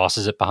just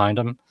tosses it behind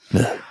him.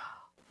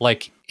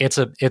 Like it's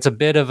a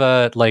bit of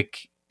a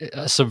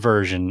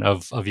subversion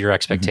of your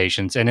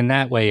expectations, and in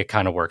that way it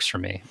kind of works for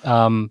me.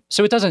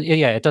 So it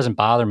doesn't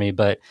bother me,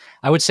 but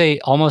I would say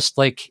almost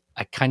like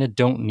I kind of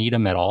don't need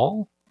him at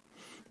all.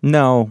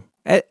 No.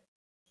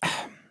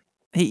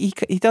 He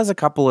does a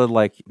couple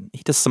of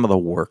he does some of the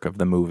work of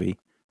the movie.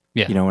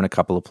 Yeah. In a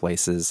couple of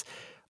places.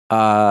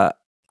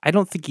 I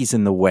don't think he's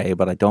in the way,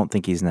 but I don't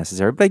think he's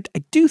necessary. But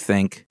I do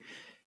think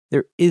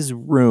there is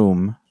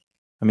room.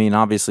 I mean,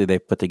 obviously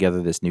they've put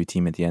together this new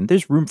team at the end.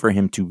 There's room for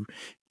him to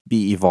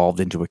be evolved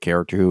into a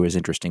character who is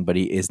interesting, but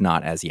he is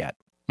not as yet.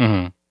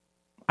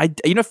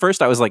 Mm-hmm.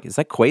 First I was like, is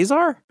that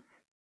Quasar?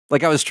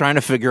 Like I was trying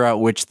to figure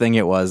out which thing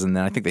it was, and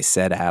then I think they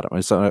said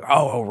Adam. So like,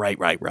 oh, right.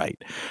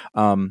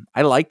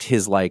 I liked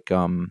his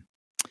the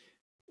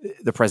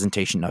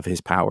presentation of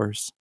his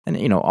powers,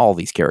 and all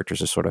these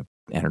characters are sort of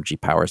energy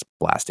powers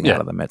blasting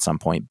out of them at some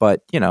point.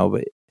 But I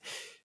thought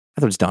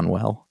it was done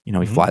well.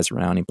 He flies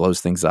around, he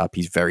blows things up.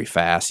 He's very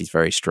fast, he's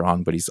very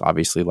strong, but he's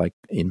obviously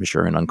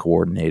immature and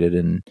uncoordinated,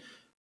 and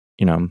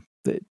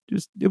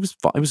it was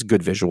fun. It was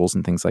good visuals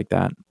and things like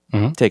that.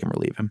 Mm-hmm. Take him or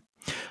leave him.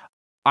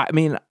 I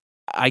mean,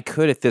 I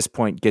could at this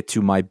point get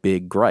to my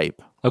big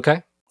gripe.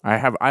 Okay.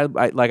 I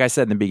like I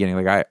said in the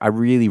beginning, I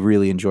really,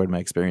 really enjoyed my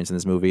experience in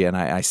this movie, and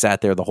I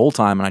sat there the whole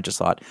time and I just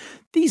thought,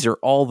 these are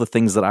all the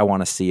things that I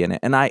want to see in it.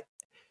 And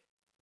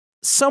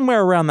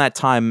somewhere around that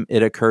time,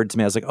 it occurred to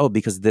me, I was like, oh,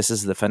 because this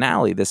is the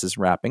finale, this is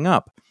wrapping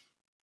up.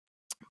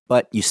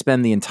 But you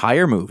spend the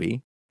entire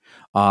movie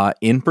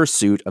in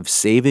pursuit of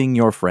saving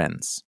your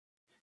friends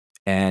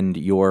and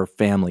your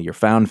family, your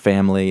found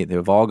family.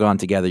 They've all gone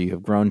together. You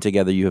have grown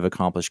together. You have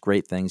accomplished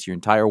great things. Your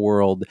entire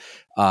world,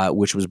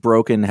 which was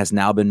broken, has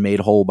now been made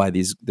whole by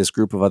this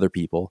group of other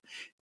people.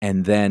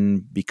 And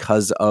then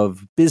because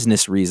of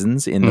business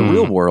reasons in the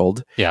real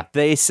world,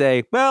 they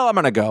say, well, I'm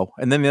going to go.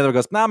 And then the other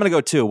goes, nah, I'm going to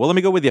go too. Well, let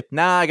me go with you.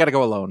 Nah, I got to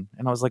go alone.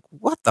 And I was like,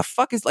 what the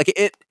fuck is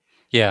it?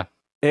 Yeah.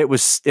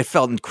 It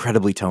felt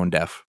incredibly tone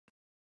deaf.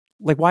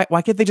 Like,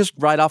 why can't they just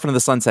ride off into the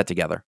sunset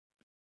together?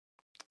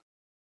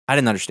 I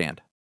didn't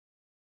understand.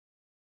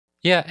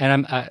 Yeah,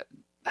 and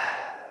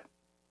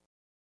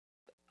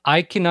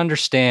I can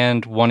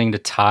understand wanting to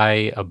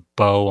tie a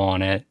bow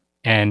on it,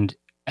 and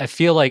I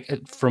feel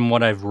like from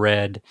what I've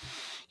read,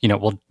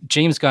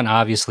 James Gunn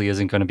obviously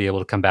isn't going to be able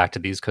to come back to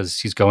these because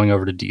he's going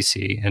over to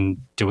DC and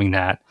doing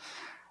that.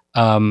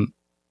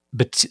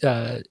 But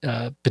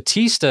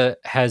Batista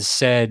has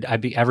said,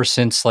 ever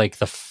since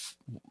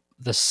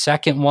the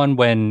second one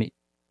when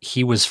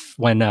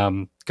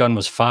Gunn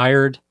was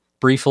fired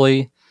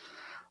briefly.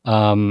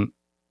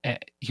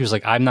 He was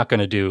like, I'm not going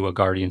to do a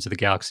Guardians of the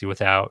Galaxy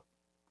without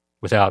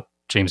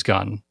James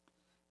Gunn.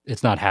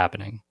 It's not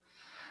happening.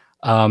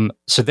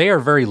 So they are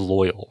very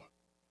loyal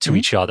to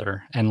each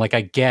other. And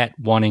I get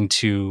wanting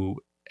to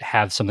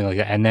have something like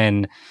that. And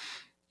then,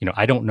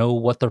 I don't know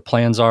what their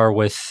plans are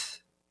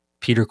with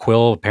Peter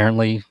Quill.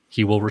 Apparently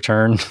he will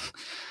return.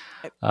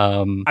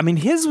 I mean,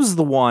 his was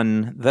the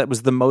one that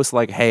was the most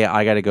hey,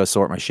 I got to go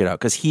sort my shit out,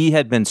 because he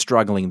had been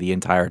struggling the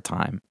entire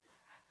time.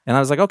 And I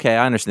was like, okay,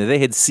 I understand. They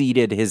had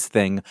seeded his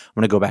thing. I'm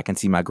going to go back and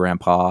see my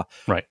grandpa.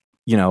 Right.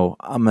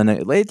 I'm going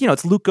to,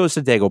 it's Luke goes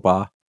to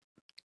Dagobah.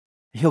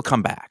 He'll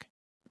come back.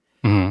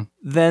 Mm-hmm.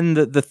 Then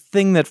the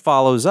thing that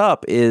follows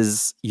up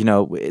is,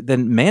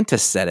 then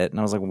Mantis said it.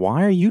 And I was like,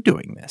 why are you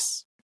doing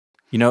this?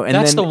 And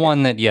that's then, the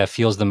one that,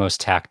 feels the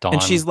most tacked on.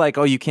 And she's like,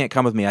 oh, you can't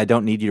come with me. I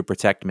don't need you to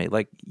protect me.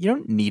 You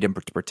don't need him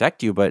to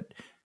protect you, but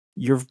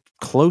you're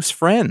close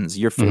friends.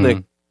 You're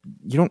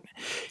you don't.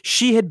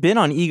 She had been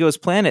on Ego's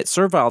planet,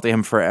 servile to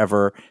him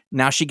forever.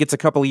 Now she gets a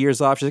couple of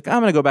years off. She's like, I'm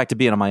going to go back to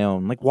being on my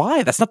own.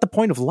 Why? That's not the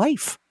point of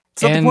life.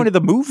 It's not the point of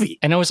the movie.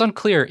 And it was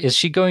unclear. Is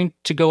she going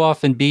to go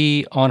off and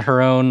be on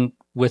her own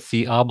with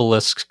the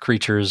obelisk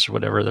creatures,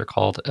 whatever they're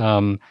called,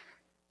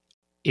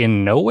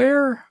 in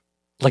nowhere?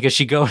 Is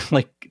she going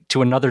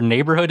to another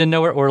neighborhood in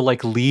nowhere, or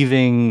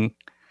leaving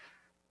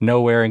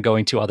nowhere and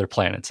going to other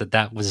planets?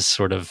 That was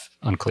sort of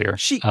unclear.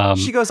 She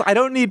goes, I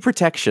don't need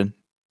protection.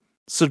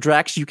 So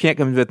Drax, you can't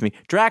come with me.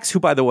 Drax, who,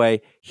 by the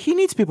way, he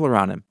needs people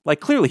around him.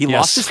 Clearly, he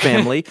lost his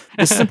family.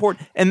 This is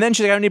important. And then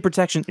she's like, I don't need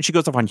protection. And she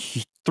goes off on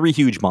 3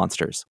 huge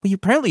monsters. Well, you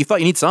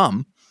thought you need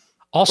some.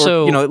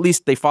 Also, or, at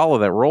least they follow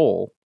that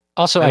role.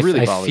 Also, I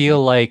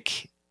feel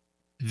like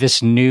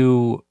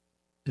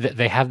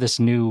they have this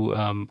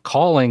new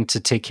calling to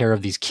take care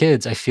of these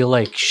kids. I feel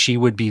like she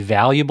would be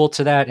valuable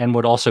to that and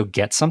would also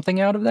get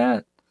something out of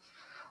that.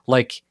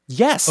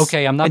 Yes.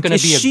 Okay, I'm not going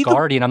to be a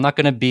guardian. I'm not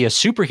going to be a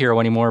superhero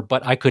anymore,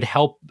 but I could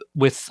help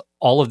with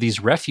all of these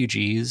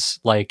refugees,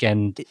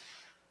 and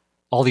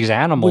all these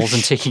animals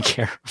and taking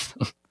care of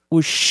them.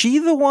 Was she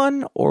the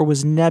one, or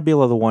was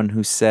Nebula the one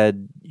who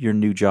said your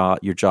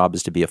job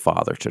is to be a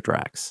father to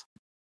Drax?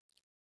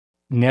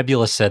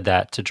 Nebula said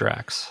that to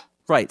Drax.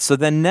 Right. So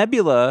then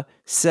Nebula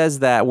says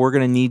that we're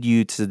going to need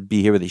you to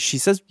be here with you. She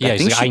says,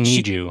 I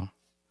need you.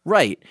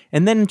 Right.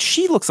 And then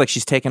she looks like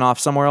she's taken off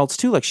somewhere else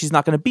too, like she's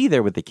not going to be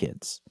there with the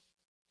kids.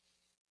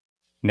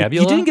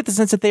 Nebula? You didn't get the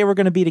sense that they were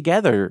going to be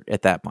together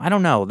at that point. I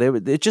don't know.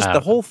 It just the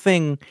whole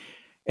thing.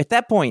 At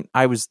that point,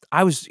 I was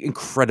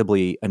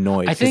incredibly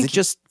annoyed because it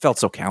just felt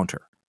so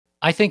counter.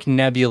 I think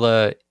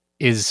Nebula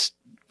is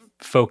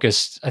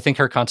focused. I think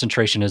her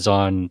concentration is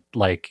on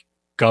like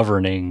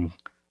governing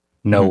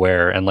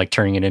nowhere and like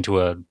turning it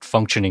into a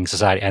functioning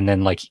society, and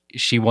then like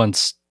she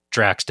wants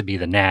Drax to be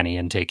the nanny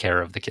and take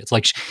care of the kids.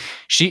 Like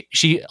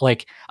she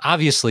like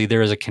obviously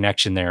there is a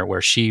connection there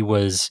where she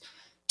was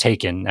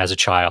taken as a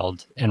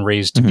child and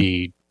raised to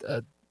be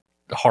a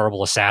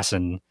horrible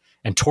assassin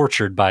and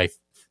tortured by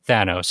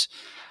Thanos.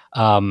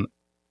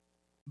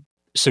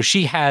 So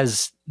she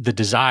has the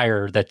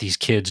desire that these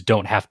kids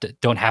don't have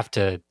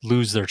to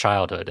lose their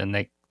childhood,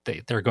 and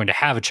they're going to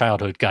have a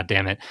childhood, God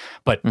damn it.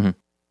 But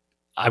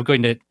I'm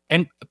going to,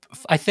 and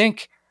I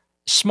think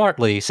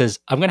smartly says,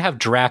 I'm going to have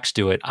Drax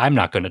do it. I'm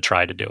not going to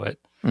try to do it.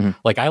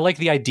 Like, I like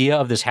the idea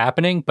of this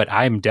happening, but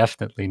I'm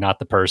definitely not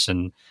the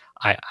person.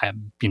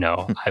 I'm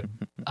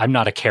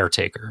not a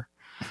caretaker.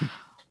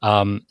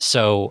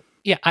 So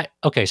yeah,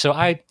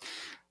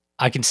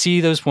 I can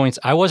see those points.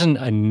 I wasn't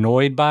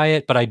annoyed by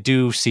it, but I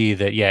do see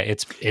that, yeah,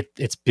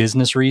 it's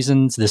business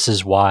reasons. This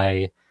is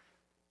why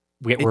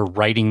we're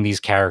writing these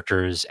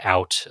characters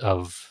out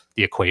of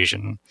the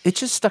equation. It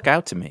just stuck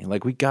out to me.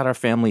 Like, we got our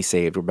family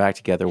saved. We're back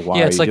together. Why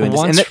yeah, are it's you like doing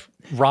once this?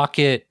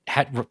 Rocket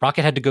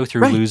had to go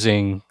through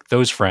losing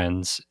those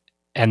friends,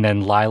 and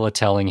then Lila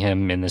telling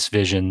him in this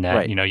vision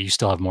that, you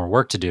still have more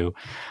work to do.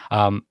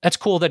 That's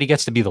cool that he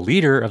gets to be the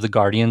leader of the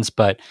Guardians,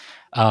 but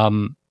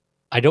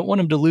I don't want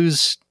him to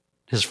lose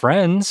his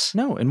friends.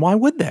 No, and why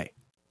would they?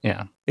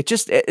 Yeah. It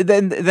just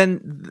then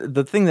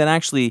the thing that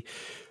actually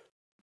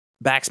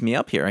backs me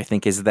up here, I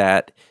think, is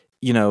that,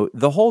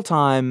 the whole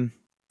time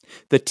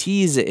the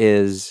tease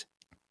is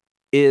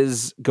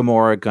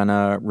Gamora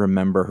gonna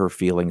remember her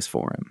feelings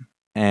for him?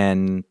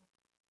 And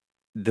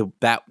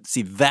that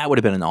would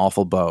have been an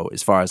awful bow,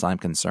 as far as I'm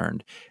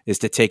concerned, is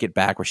to take it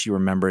back where she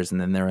remembers and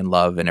then they're in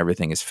love and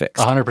everything is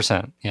fixed.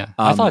 100%. Yeah.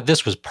 I thought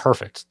this was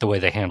perfect, the way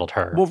they handled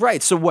her. Well,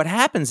 right. So what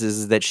happens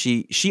is that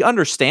she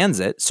understands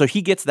it. So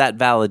he gets that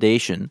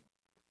validation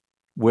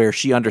where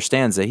she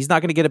understands it. He's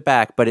not going to get it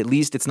back, but at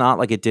least it's not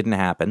like it didn't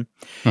happen.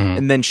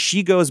 And then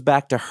she goes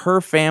back to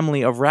her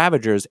family of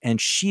Ravagers, and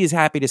she is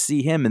happy to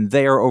see him, and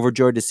they are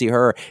overjoyed to see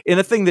her in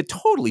a thing that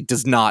totally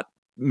does not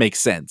make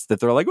sense. That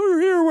they're like, "We're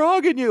here, we're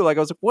hugging you." Like, I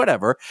was like,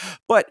 whatever.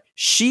 But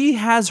she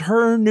has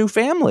her new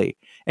family,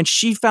 and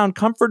she found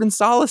comfort and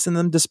solace in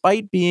them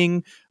despite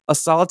being a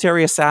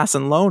solitary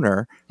assassin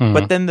loner.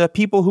 But then the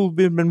people who've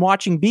been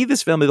watching be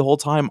this family the whole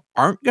time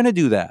aren't going to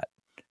do that.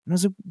 And I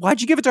was like,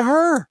 why'd you give it to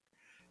her?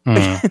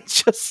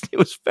 It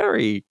was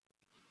very.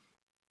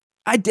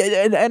 I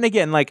did, and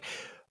again, like,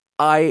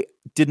 I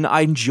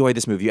enjoy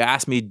this movie. You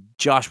asked me,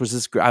 Josh, was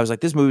this great? I was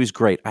like, this movie's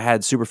great. I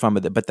had super fun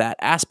with it, but that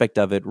aspect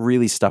of it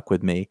really stuck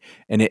with me,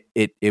 and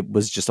it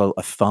was just a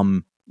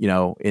thumb,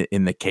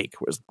 in the cake.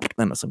 And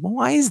I was like, well,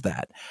 why is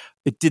that?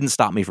 It didn't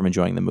stop me from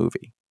enjoying the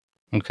movie.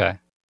 Okay.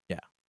 Yeah.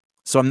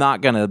 So I'm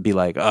not gonna be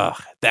like,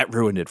 ugh, that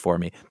ruined it for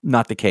me.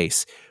 Not the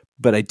case.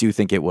 But I do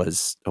think it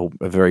was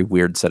a very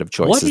weird set of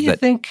choices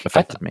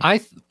affected me.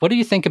 What do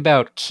you think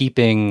about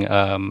keeping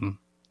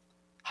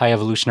High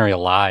Evolutionary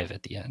alive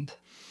at the end?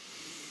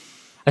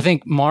 I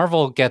think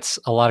Marvel gets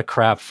a lot of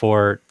crap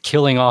for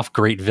killing off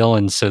great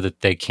villains so that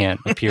they can't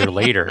appear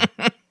later.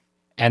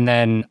 And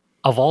then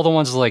of all the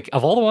ones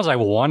I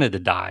wanted to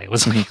die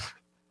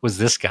was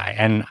this guy.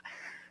 And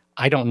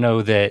I don't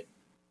know that.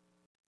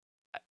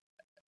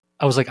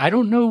 I was like, I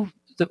don't know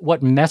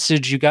what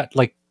message you got.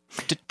 Like,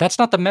 that's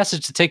not the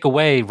message to take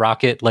away,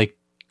 Rocket. Like,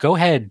 go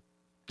ahead,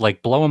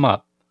 like, blow him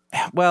up.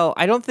 Well,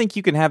 I don't think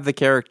you can have the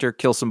character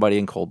kill somebody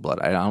in cold blood.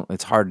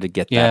 It's hard to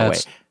get that way.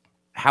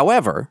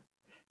 However,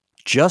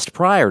 just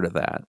prior to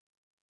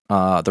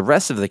that, the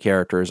rest of the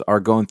characters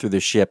are going through the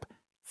ship,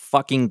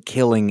 fucking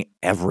killing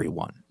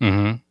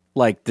everyone.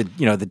 Like the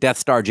Death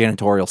Star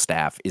janitorial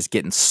staff is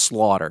getting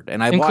slaughtered,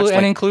 and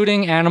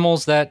including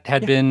animals that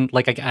had been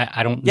like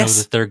I don't know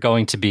that they're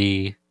going to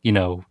be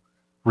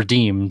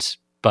redeemed,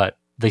 but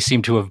they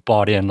seem to have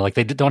bought in. Like,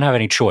 they don't have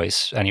any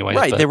choice anyway.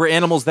 Right. There were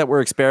animals that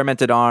were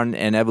experimented on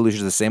and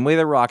evolution the same way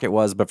the Rocket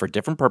was, but for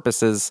different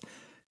purposes,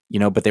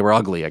 but they were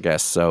ugly, I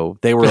guess. So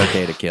they were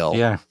okay to kill.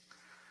 Yeah.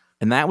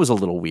 And that was a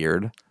little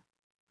weird.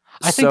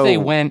 I think they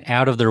went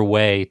out of their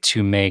way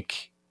to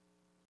make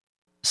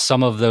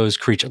some of those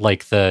creatures,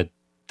 like is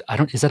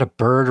that a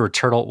bird or a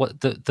turtle? What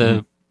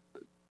the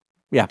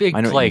yeah, big,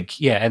 and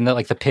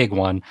the pig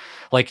one,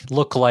 like,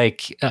 look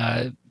like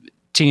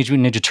Teenage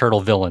Mutant Ninja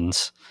Turtle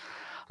villains.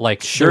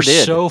 Like, they're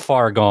so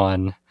far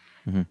gone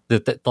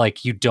that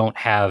like you don't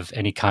have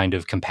any kind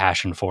of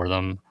compassion for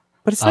them.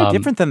 But it's no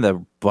different than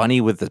the bunny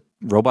with the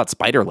robot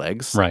spider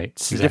legs. Right.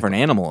 It's a different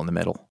animal in the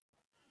middle.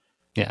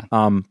 Yeah.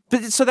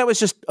 But so that was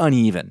just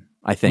uneven,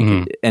 I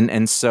think.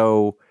 And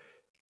so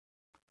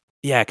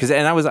Yeah, because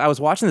I was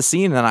watching the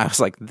scene and I was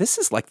like, this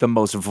is like the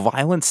most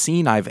violent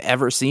scene I've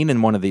ever seen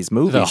in one of these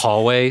movies. The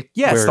hallway?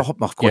 Yes,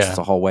 of course it's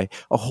a hallway.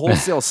 A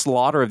wholesale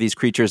slaughter of these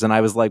creatures, and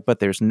I was like, but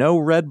there's no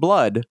red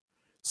blood,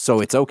 so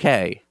it's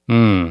okay.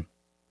 Mm.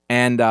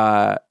 And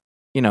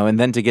and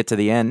then to get to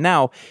the end.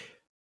 Now,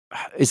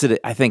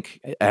 I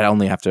think I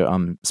only have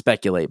to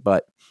speculate,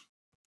 but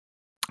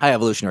High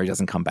Evolutionary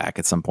doesn't come back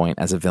at some point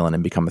as a villain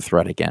and become a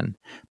threat again.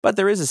 But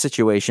there is a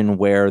situation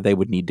where they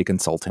would need to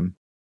consult him.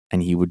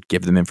 And he would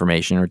give them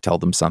information or tell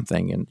them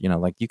something, and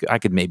I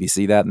could maybe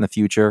see that in the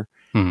future.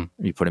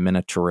 Mm-hmm. You put him in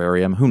a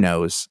terrarium, who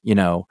knows?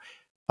 There's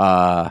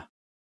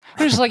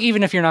like,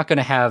 even if you're not going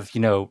to have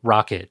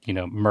Rocket,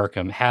 murk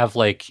him, have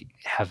well,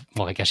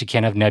 I guess you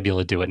can't have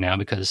Nebula do it now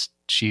because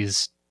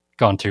she's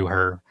gone through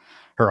her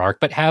arc,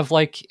 but have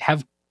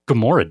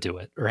Gamora do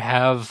it, or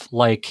have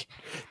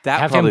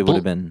that probably would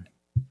have been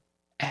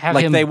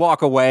they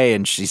walk away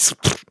and she's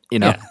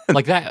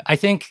like that. I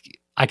think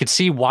I could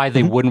see why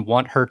they wouldn't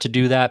want her to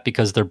do that,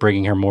 because they're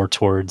bringing her more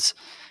towards,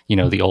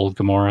 the old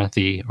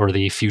Gamora, or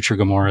the future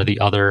Gamora, the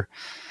other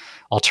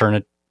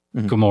alternate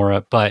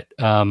Gamora, but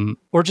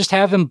or just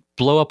have him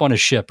blow up on a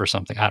ship or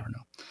something. I don't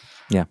know.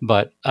 Yeah,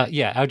 but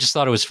I just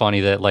thought it was funny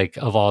that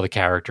of all the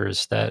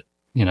characters that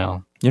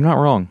you're not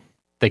wrong,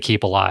 they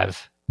keep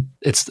alive.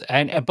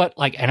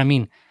 I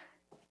mean,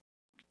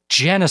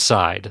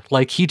 genocide.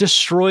 He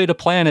destroyed a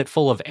planet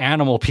full of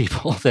animal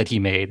people that he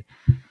made.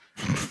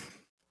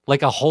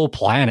 A whole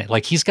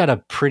planet. He's got a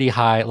pretty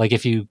high,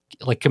 if you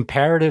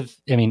comparative,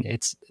 I mean,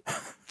 it's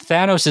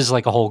Thanos is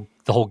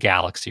the whole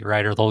galaxy,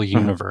 right? Or the whole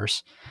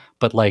universe.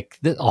 But a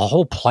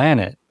whole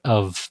planet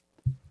of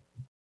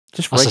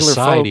just regular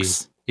society.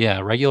 Folks. Yeah,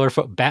 regular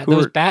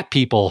those bat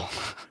people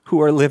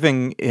who are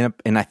living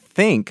in I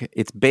think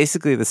it's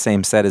basically the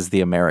same set as the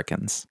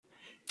Americans.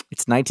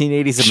 It's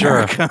 1980s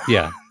America. Sure.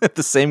 Yeah.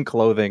 The same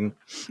clothing.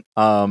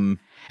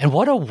 And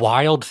what a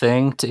wild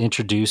thing to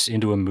introduce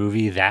into a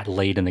movie that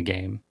late in the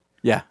game.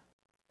 Yeah.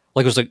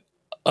 It was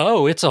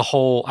oh, it's a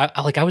whole,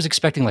 I was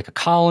expecting a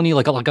colony,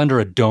 like under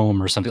a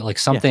dome or something,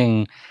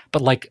 something,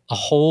 but a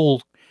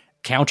whole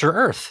counter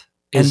Earth.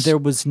 And there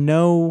was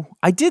no,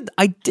 there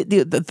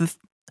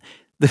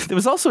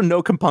was also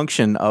no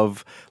compunction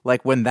of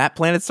when that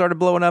planet started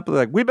blowing up,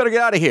 we better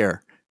get out of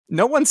here.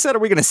 No one said, are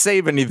we going to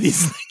save any of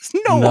these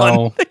things? No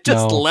one. They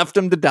just left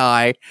them to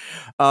die.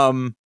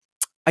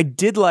 I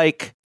did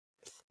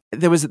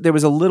there was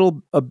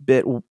a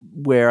bit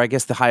where I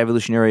guess the High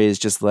Evolutionary is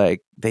just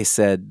they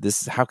said,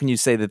 this, how can you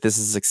say that this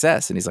is a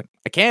success? And he's like,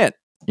 I can't,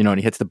 and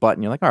he hits the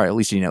button. You're like, all right, at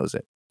least he knows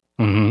it.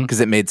 Because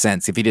it made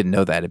sense. If he didn't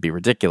know that, it'd be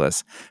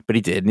ridiculous. But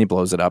he did, and he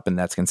blows it up, and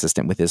that's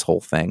consistent with his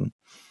whole thing.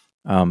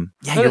 Yeah,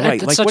 you're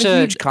right. What a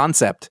huge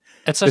concept.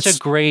 It's such a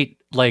great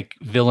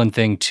villain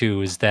thing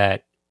too, is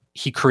that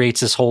he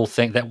creates this whole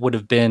thing that would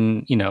have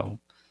been,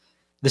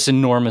 this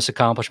enormous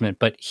accomplishment,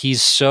 but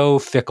he's so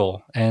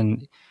fickle,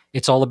 and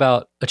it's all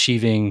about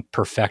achieving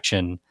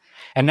perfection.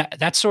 And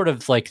that's sort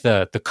of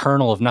the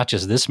kernel of not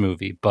just this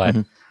movie, but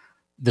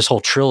this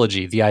whole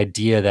trilogy, the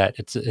idea that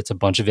it's a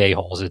bunch of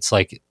a-holes. It's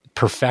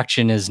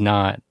perfection is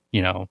not,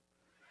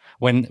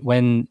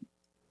 when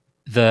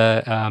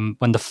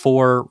the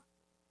four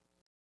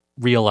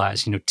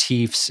realize,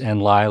 Teefs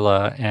and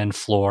Lila and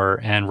Floor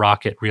and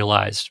Rocket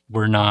realized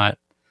we're not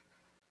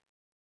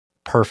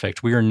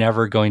perfect. We are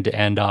never going to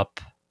end up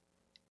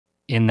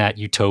in that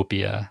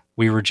utopia.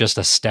 We were just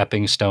a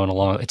stepping stone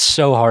along. It's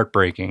so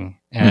heartbreaking.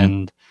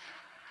 And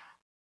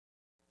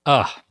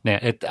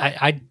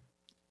man,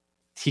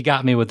 he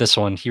got me with this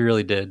one. He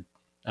really did.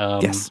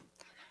 Yes.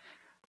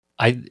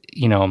 I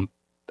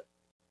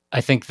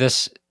think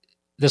this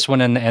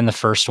one and the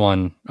first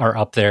one are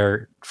up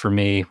there for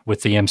me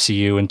with the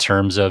MCU in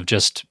terms of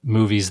just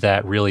movies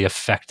that really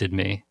affected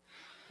me.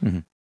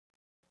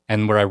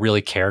 And where I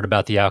really cared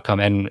about the outcome,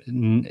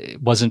 and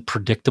it wasn't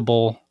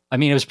predictable. I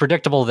mean, it was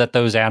predictable that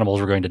those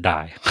animals were going to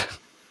die.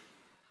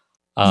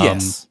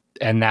 Yes.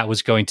 And that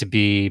was going to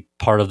be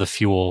part of the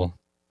fuel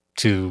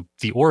to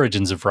the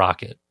origins of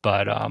Rocket.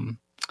 But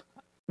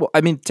well,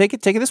 I mean, take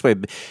it this way.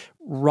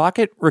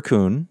 Rocket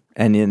Raccoon,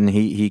 and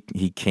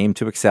he came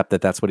to accept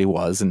that that's what he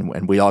was,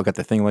 and we all got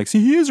the thing see,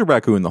 he is a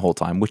raccoon the whole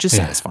time, which is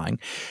satisfying.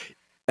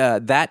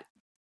 That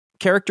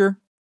character,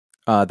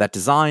 that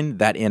design,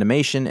 that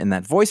animation, and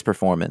that voice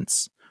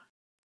performance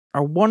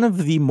are one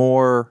of the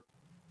more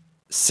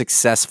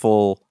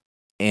successful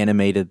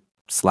animated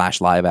 /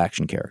 live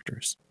action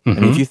characters. I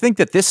mean, if you think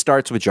that this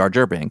starts with Jar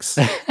Jar Binks,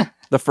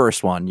 the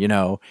first one,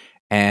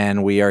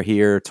 and we are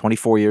here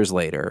 24 years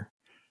later,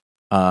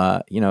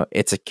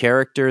 it's a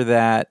character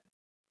that,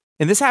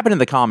 and this happened in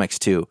the comics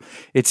too.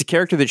 It's a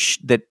character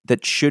that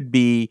should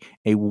be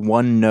a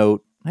one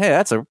note. Hey,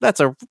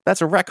 that's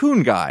a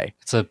raccoon guy.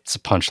 It's a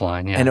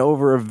punchline, yeah. And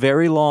over a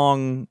very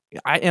long,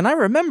 I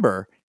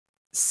remember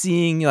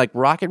seeing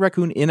Rocket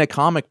Raccoon in a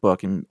comic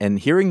book and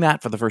hearing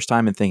that for the first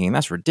time and thinking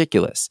that's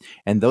ridiculous.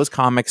 And those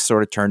comics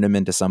sort of turned him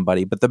into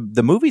somebody. But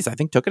the movies, I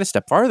think, took it a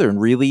step farther and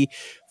really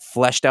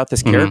fleshed out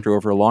this character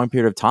over a long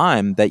period of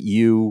time that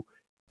he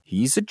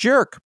he's a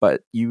jerk,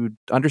 but you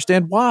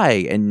understand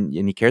why, and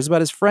he cares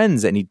about his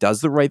friends, and he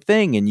does the right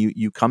thing, and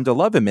you come to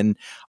love him. And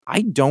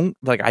I don't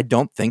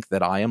think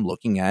that I am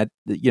looking at,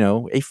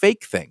 a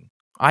fake thing.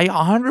 I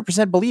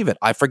 100% believe it.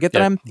 I forget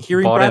that I'm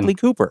hearing Bradley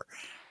Cooper.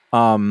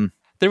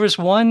 There was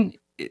one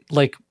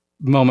like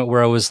moment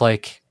where I was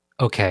like,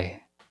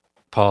 okay,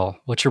 Paul,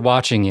 what you're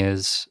watching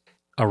is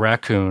a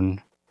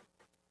raccoon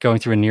going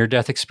through a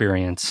near-death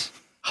experience,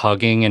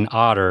 hugging an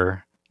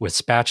otter with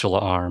spatula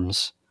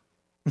arms,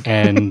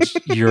 and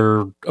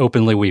you're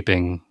openly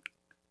weeping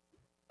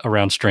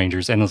around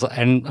strangers. And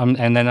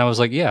then I was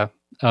like, yeah,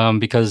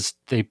 because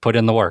they put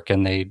in the work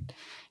and they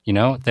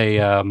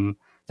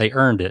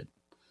earned it.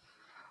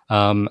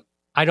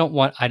 I don't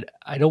want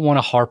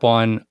to harp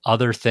on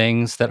other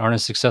things that aren't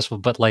as successful,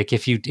 but like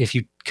if you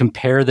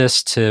compare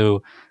this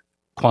to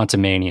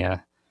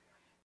Quantumania,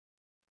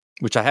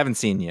 which I haven't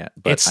seen yet,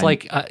 but it's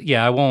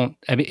I won't.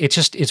 I mean,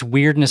 it's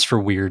weirdness for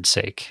weird's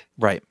sake,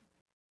 right?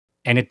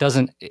 And it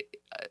doesn't.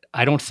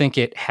 I don't think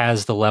it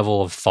has the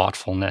level of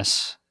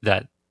thoughtfulness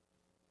that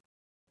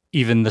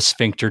even the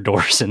sphincter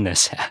doors in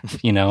this have,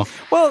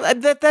 Well,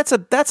 that's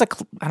a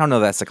I don't know,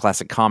 that's a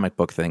classic comic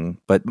book thing,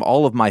 but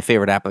all of my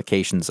favorite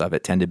applications of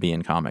it tend to be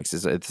in comics.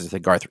 It's the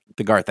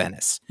Garth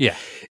Ennis. Yeah,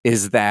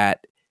 is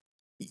that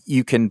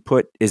you can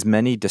put as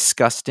many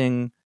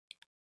disgusting,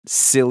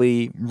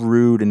 silly,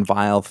 rude, and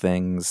vile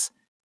things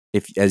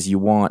as you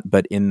want,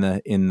 but in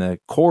the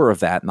core of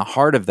that, in the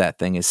heart of that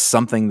thing, is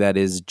something that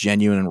is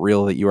genuine and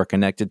real that you are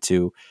connected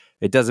to.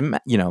 It doesn't,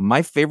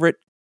 my favorite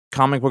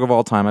comic book of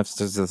all time, I've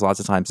said this lots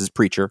of times, is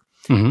Preacher.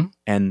 Mm-hmm.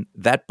 And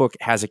that book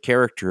has a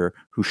character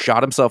who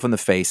shot himself in the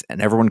face,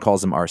 and everyone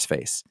calls him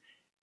Arseface.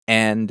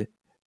 And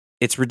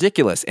it's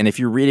ridiculous. And if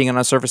you're reading on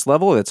a surface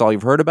level, that's all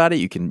you've heard about it.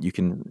 You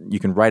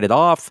can write it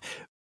off.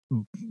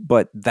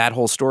 But that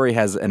whole story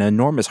has an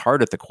enormous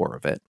heart at the core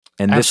of it.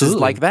 And This is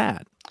like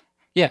that.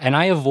 Yeah, and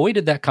I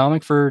avoided that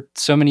comic for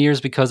so many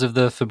years because of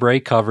the Fabre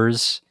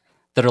covers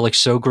that are like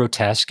so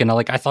grotesque, and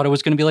I thought it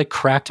was going to be like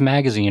Cracked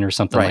Magazine or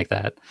something like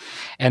that.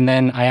 And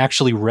then I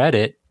actually read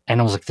it, and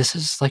I was like, this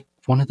is like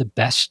one of the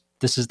best.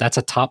 That's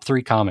a top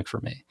 3 comic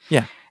for me.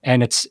 Yeah,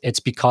 and it's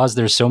because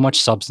there's so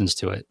much substance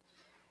to it,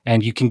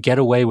 and you can get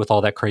away with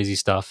all that crazy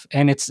stuff.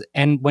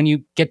 And when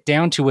you get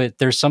down to it,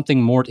 there's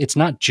something more. It's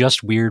not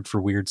just weird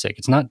for weird's sake.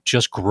 It's not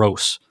just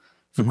gross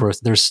for gross.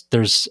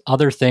 There's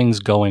other things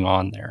going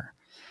on there.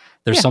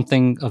 There's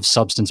something of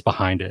substance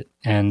behind it.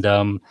 And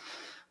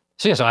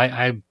so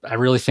I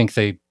really think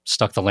they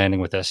stuck the landing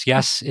with this.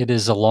 Yes, it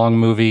is a long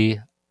movie.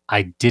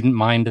 I didn't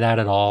mind that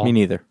at all. Me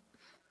neither.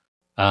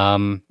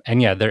 And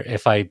yeah,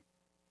 if I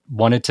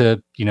wanted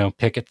to,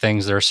 pick at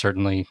things, there are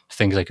certainly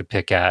things I could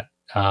pick at.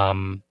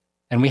 And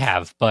we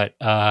have, but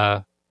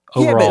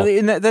overall.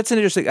 Yeah, but that's an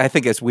interesting, I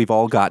think as we've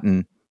all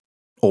gotten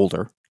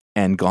older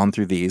and gone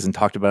through these and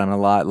talked about them a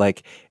lot,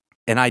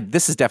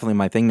 this is definitely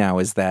my thing now,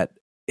 is that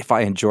if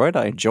I enjoy it,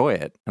 I enjoy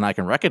it, and I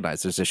can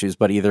recognize there's issues,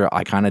 but either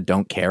I kind of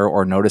don't care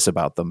or notice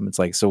about them. It's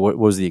like, so what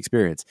was the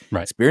experience?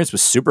 Right. Experience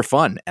was super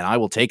fun, and I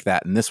will take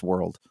that in this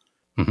world.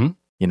 Mm-hmm.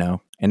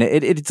 And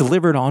it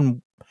delivered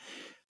on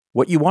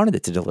what you wanted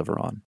it to deliver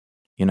on.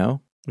 It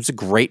was a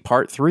great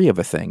part 3 of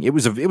a thing. It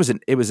was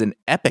an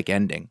epic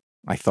ending,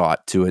 I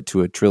thought, to a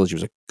trilogy.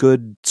 It was a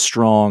good,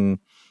 strong.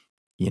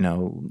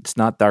 It's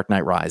not Dark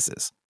Knight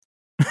Rises.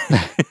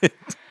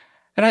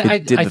 And I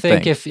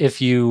think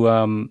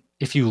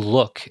if you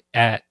look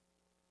at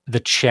the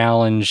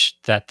challenge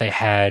that they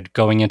had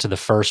going into the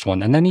first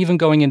one, and then even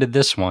going into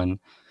this one,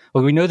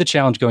 well, we know the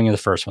challenge going into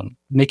the first one,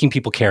 making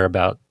people care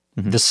about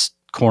this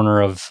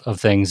corner of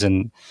things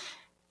and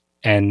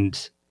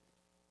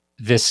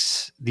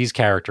these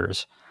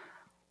characters.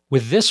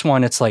 With this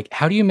one, it's like,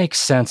 how do you make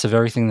sense of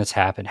everything that's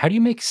happened? How do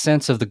you make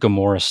sense of the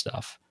Gamora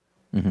stuff?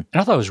 Mm-hmm. And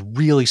I thought it was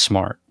really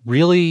smart,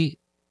 really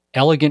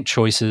elegant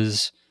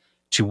choices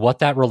to what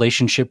that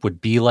relationship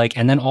would be like,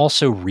 and then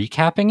also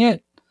recapping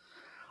it.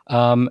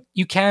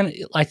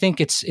 I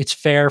think it's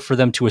fair for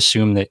them to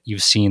assume that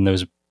you've seen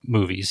those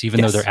movies,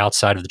 even though they're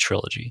outside of the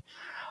trilogy.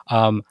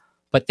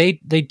 But they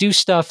do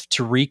stuff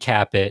to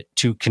recap it,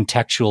 to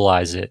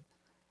contextualize it,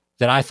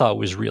 that I thought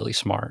was really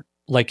smart.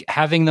 Like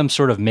having them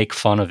sort of make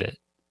fun of it,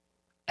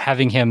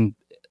 having him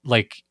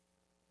like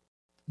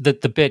the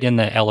bit in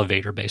the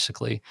elevator,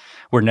 basically,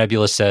 where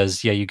Nebula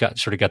says, "Yeah, you got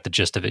the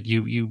gist of it.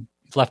 You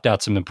left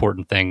out some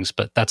important things,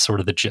 but that's sort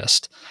of the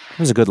gist." It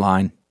was a good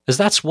line, because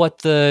that's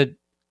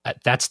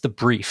the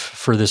brief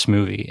for this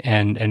movie,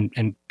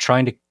 and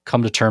trying to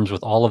come to terms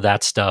with all of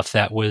that stuff.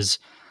 That was,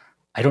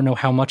 I don't know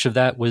how much of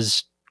that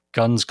was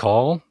Gunn's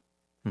call,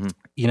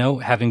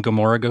 having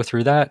Gamora go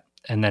through that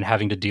and then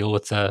having to deal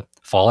with the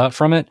fallout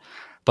from it.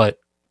 But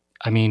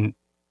I mean,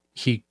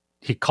 he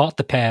caught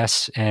the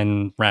pass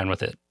and ran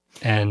with it,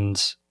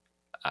 and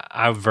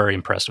I'm very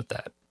impressed with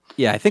that.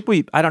 Yeah, I think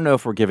I don't know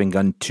if we're giving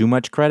Gunn too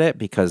much credit,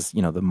 because,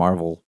 the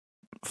Marvel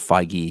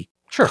Feige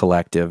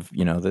collective,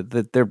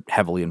 that they're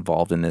heavily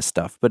involved in this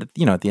stuff. But,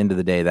 at the end of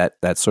the day,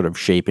 that sort of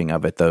shaping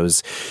of it,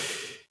 those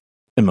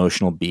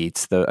emotional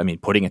beats.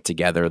 Putting it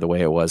together the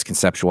way it was,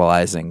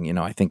 conceptualizing.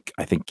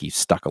 I think he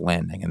stuck a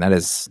landing, and that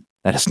is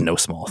no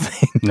small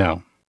thing.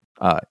 No,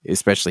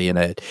 especially in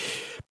an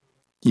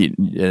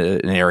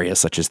area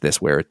such as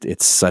this, where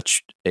it's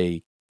such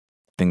a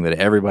thing that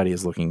everybody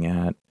is looking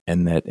at,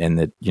 and that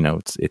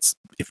it's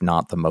if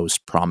not the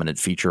most prominent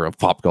feature of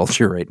pop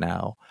culture right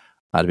now,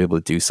 to be able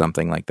to do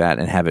something like that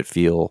and have it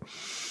feel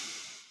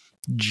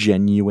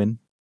genuine,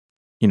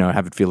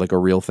 have it feel like a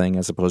real thing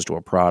as opposed to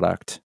a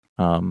product.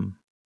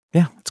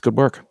 It's good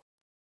work.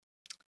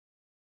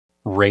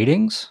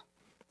 Ratings?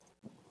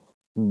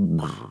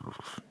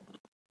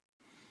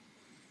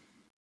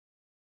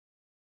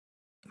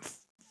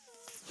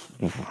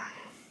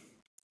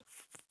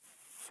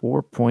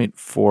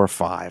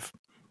 4.45.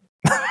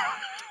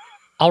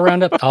 I'll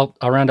round up. I'll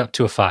round up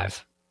to a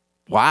 5.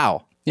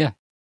 Wow. Yeah.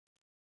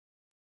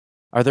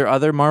 Are there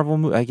other Marvel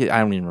movies? I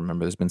don't even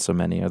remember. There's been so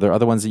many. Are there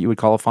other ones that you would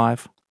call a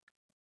 5?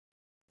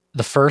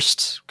 The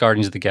first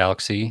Guardians of the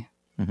Galaxy.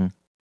 Mm-hmm.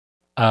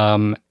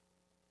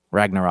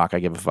 Ragnarok, I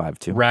give a 5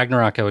 too.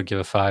 Ragnarok, I would give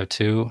a 5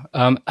 too.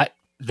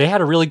 They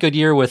had a really good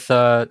year with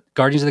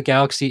Guardians of the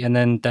Galaxy, and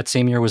then that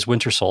same year was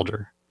Winter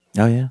Soldier.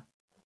 Oh yeah.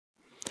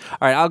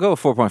 All right, I'll go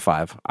with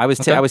 4.5. I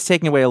was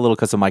taking away a little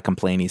because of my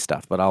complainy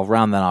stuff, but I'll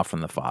round that off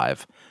from the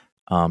 5.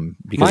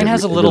 Because mine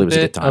has a little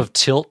bit of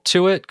tilt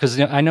to it, because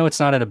I know it's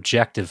not an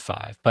objective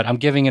 5, but I'm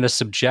giving it a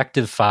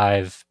subjective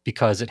 5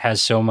 because it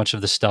has so much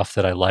of the stuff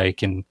that I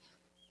like, and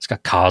it's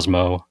got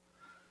Cosmo.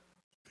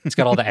 It's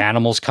got all the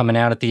animals coming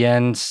out at the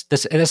end.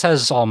 This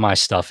has all my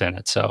stuff in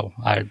it, so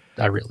I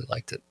really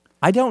liked it.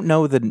 I don't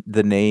know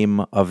the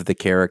name of the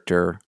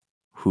character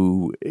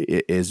who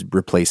is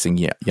replacing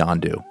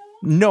Yondu.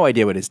 No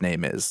idea what his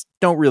name is.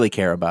 Don't really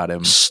care about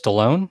him.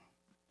 Stallone?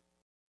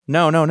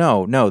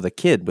 No. The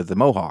kid with the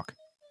mohawk.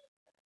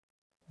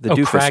 The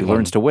doofus who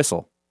learns to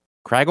whistle.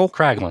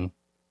 Kraglin.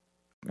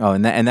 Oh,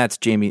 and that's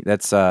Jamie.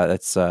 That's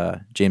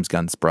James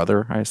Gunn's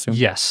brother, I assume.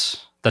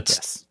 Yes,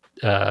 that's.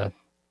 Yes.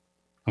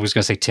 I was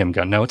going to say Tim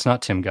Gunn. No, it's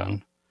not Tim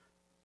Gunn.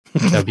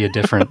 That would be a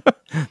different.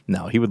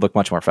 No, he would look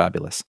much more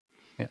fabulous.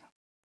 Yeah.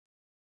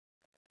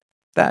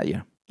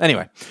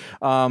 Anyway,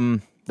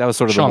 that was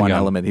sort of Sean the one Gunn.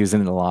 element. He was in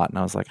it a lot, and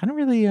I was like, I don't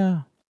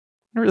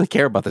really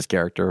care about this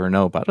character or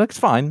know about it. Like, it's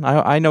fine.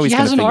 I know he's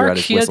going to figure out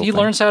his whistle. He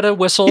learns how to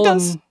whistle. He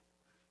does. And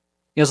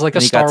he has like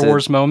a Star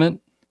Wars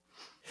moment.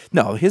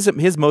 No,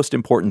 his most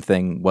important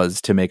thing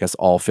was to make us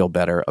all feel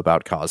better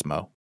about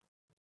Cosmo.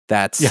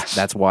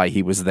 That's why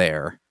he was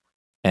there.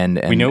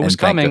 And we knew it was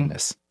coming.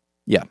 Goodness.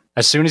 Yeah.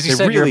 As soon as he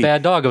said you're a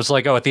bad dog, I was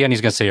like, oh, at the end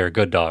he's going to say you're a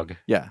good dog.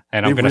 Yeah.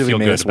 And I'm going to feel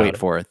good about wait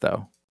for it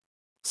though.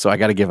 So I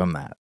got to give him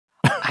that.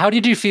 How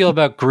did you feel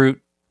about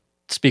Groot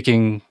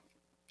speaking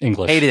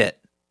English? Hated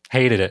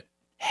it.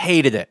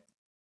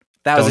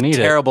 That was a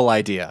terrible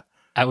idea.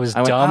 That was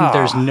dumb.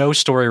 There's no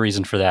story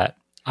reason for that.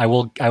 I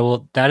will.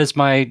 That is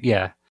my,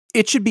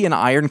 It should be an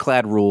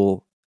ironclad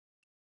rule,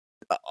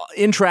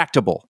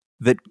 intractable,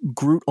 that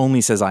Groot only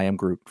says I am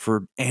Groot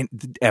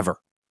ever.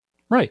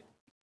 Right.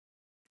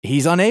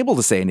 He's unable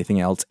to say anything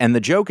else. And the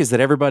joke is that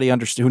everybody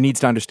who needs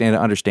to understand it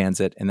understands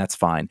it, and that's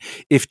fine.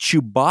 If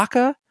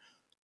Chewbacca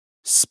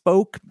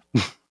spoke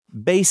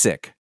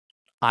basic,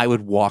 I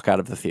would walk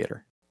out of the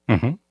theater.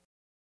 Mm-hmm.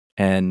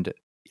 And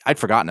I'd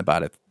forgotten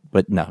about it,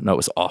 but no, it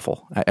was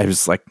awful. I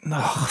was like,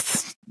 no,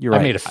 you're right.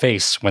 I made a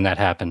face when that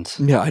happened.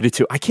 Yeah, I did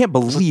too. I can't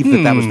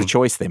believe that was the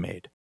choice they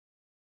made.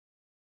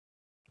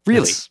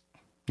 Really?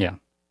 Yeah.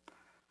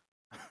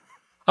 I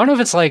don't know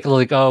if it's like,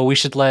 oh, we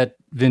should let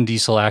Vin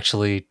Diesel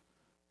actually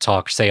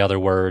say other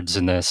words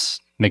in this,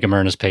 make him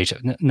earn his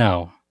paycheck.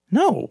 No.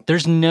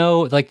 There's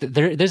no,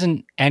 there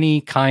isn't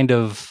any kind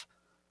of,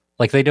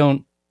 they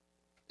don't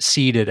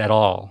seed it at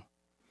all.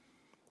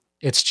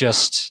 It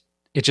just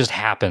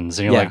happens.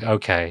 And you're like,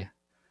 okay.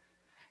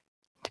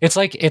 It's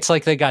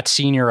like they got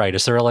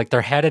senioritis.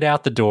 They're headed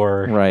out the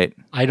door. Right.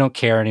 I don't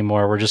care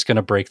anymore. We're just going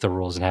to break the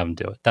rules and have them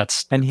do it.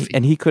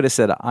 And he could have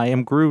said, I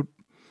am Groot.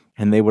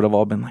 And they would have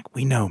all been like,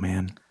 we know,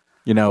 man.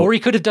 Or he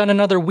could have done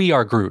another We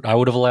Are Groot. I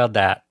would have allowed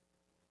that.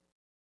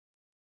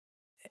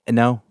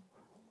 No.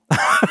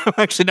 I'm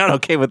actually not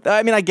okay with that.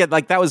 I mean, I get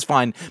that was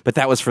fine, but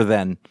that was for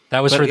then. That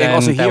was for then.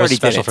 Also, he already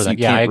special did it, for so them.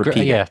 you Yeah, I can't agree.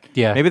 repeat it.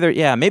 Yeah.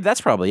 Maybe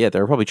that's probably it. They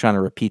were probably trying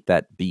to repeat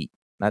that beat.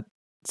 That's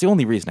the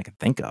only reason I can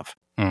think of.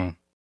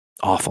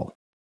 Awful.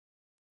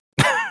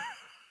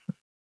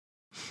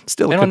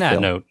 Still, and on that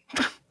note,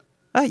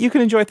 you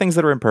can enjoy things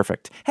that are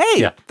imperfect.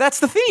 Hey, that's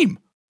the theme.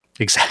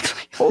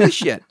 Exactly. Holy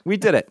shit, we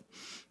did it.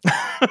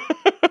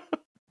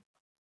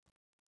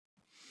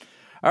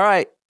 All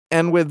right,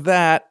 and with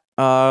that,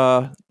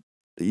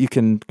 you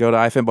can go to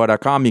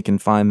ifanboy.com. You can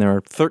find there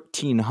are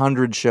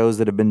 1,300 shows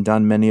that have been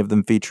done, many of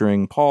them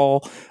featuring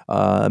Paul,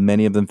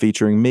 many of them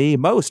featuring me,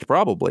 most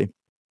probably.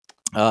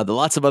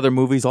 Lots of other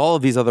movies, all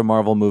of these other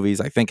Marvel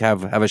movies, I think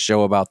have a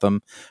show about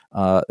them.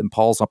 And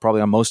Paul's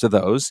probably on most of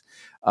those.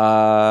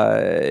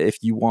 If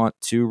you want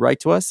to write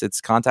to us,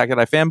 it's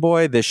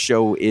contact@ifanboy. This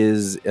show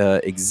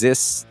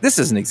exists. This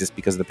doesn't exist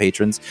because of the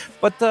patrons,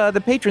 but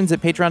the patrons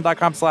at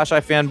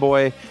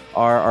patreon.com/ifanboy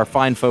are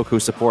fine folk who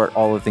support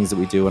all the things that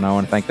we do. And I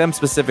want to thank them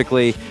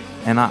specifically.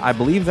 And I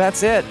believe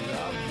that's it.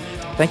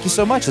 Thank you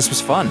so much. This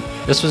was fun.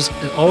 This was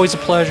always a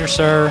pleasure,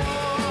 sir.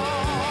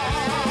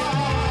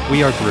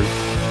 We are Groot.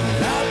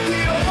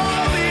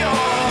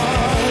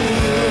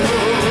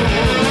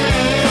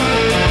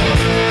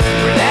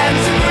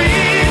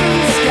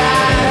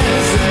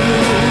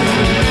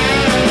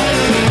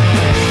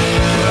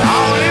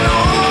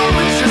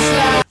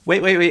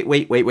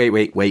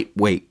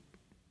 Wait.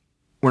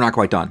 We're not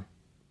quite done.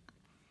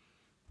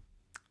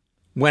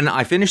 When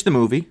I finished the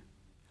movie,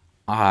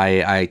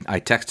 I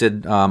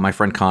texted my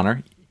friend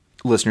Connor.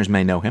 Listeners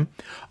may know him.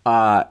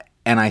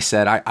 And I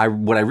said,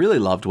 what I really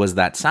loved was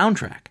that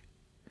soundtrack.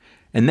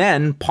 And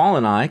then Paul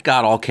and I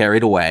got all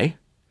carried away.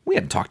 We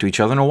hadn't talked to each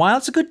other in a while.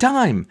 It's a good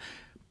time.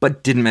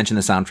 But didn't mention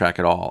the soundtrack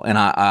at all. And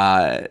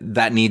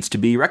that needs to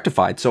be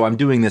rectified. So I'm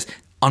doing this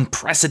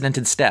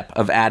unprecedented step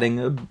of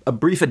adding a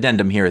brief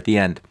addendum here at the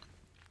end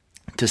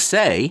to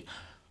say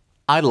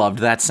I loved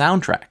that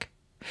soundtrack.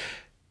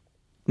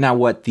 Now,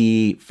 what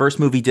the first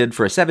movie did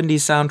for a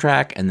 70s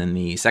soundtrack and then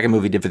the second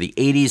movie did for the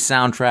 80s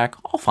soundtrack,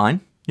 all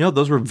fine. You know,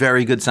 those were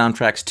very good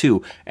soundtracks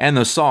too. And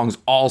those songs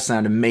all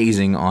sound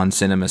amazing on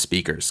cinema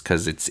speakers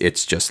because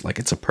it's just like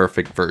it's a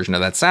perfect version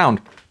of that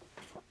sound.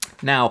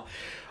 Now,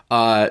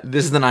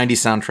 this is the 90s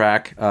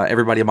soundtrack.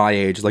 Everybody my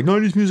age is like,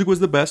 90s music was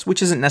the best,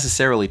 which isn't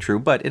necessarily true,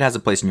 but it has a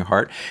place in your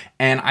heart.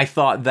 And I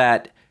thought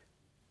that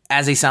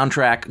as a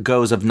soundtrack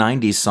goes of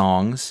 90s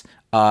songs,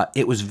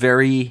 it was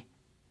very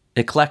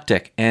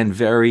eclectic and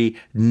very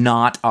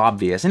not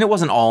obvious. And it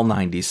wasn't all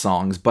 90s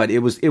songs, but it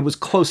was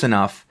close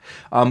enough.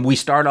 We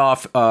start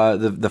off,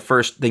 the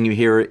first thing you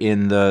hear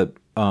in the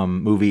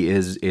movie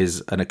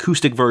is an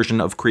acoustic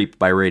version of Creep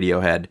by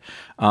Radiohead.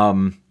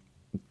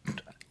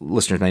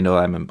 Listeners may know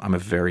I'm a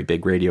very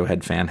big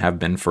Radiohead fan, have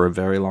been for a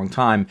very long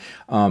time.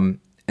 And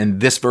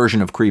this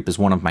version of Creep is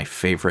one of my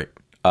favorite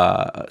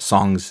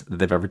songs that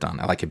they've ever done.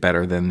 I like it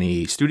better than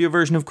the studio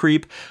version of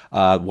Creep.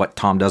 What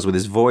Tom does with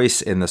his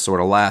voice in the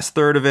sort of last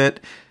third of it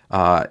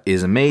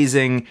is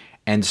amazing.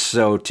 And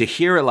so to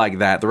hear it like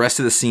that, the rest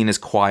of the scene is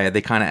quiet.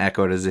 They kind of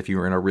echo it as if you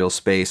were in a real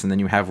space. And then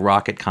you have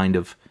Rocket kind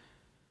of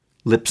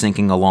lip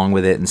syncing along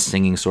with it and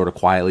singing sort of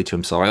quietly to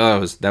himself.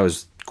 Oh, that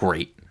was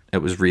great. It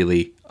was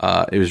really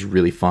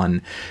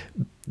fun.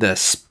 The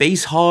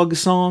Space Hog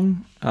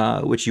song,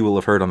 which you will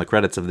have heard on the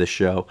credits of this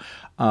show,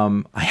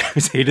 I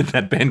always hated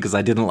that band because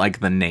I didn't like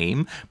the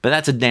name, but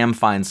that's a damn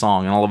fine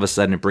song, and all of a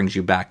sudden it brings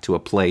you back to a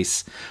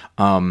place.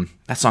 That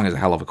song is a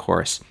hell of a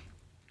chorus.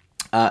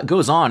 It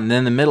goes on, and then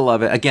in the middle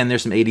of it, again,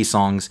 there's some 80s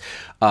songs.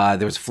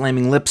 There was a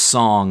Flaming Lips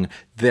song.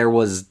 There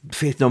was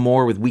Faith No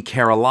More with We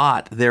Care A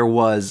Lot. There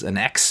was an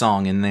X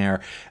song in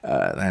there.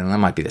 And that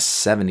might be the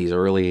 70s,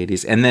 early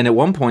 80s. And then at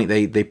one point,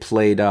 they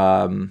played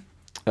a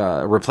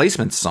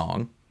Replacements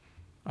song,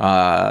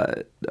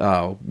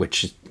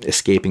 which is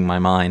escaping my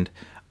mind.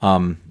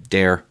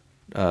 Dare.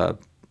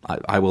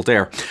 I Will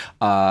Dare.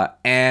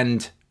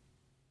 And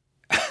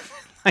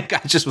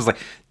I just was like,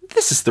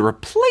 this is the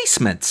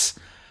Replacements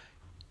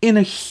in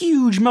a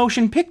huge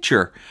motion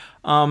picture.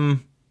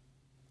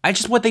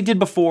 What they did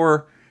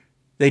before,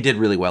 they did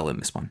really well in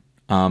this one.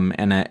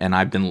 And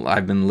I've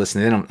been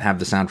listening. They don't have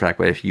the soundtrack,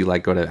 but if you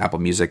go to Apple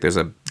Music, there's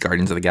a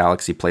Guardians of the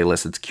Galaxy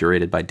playlist that's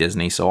curated by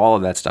Disney, so all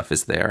of that stuff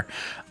is there.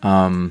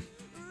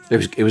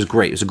 It was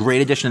great. It was a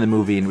great addition to the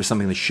movie, and it was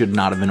something that should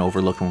not have been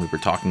overlooked when we were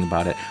talking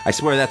about it. I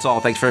swear that's all.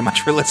 Thanks very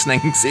much for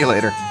listening. See you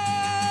later.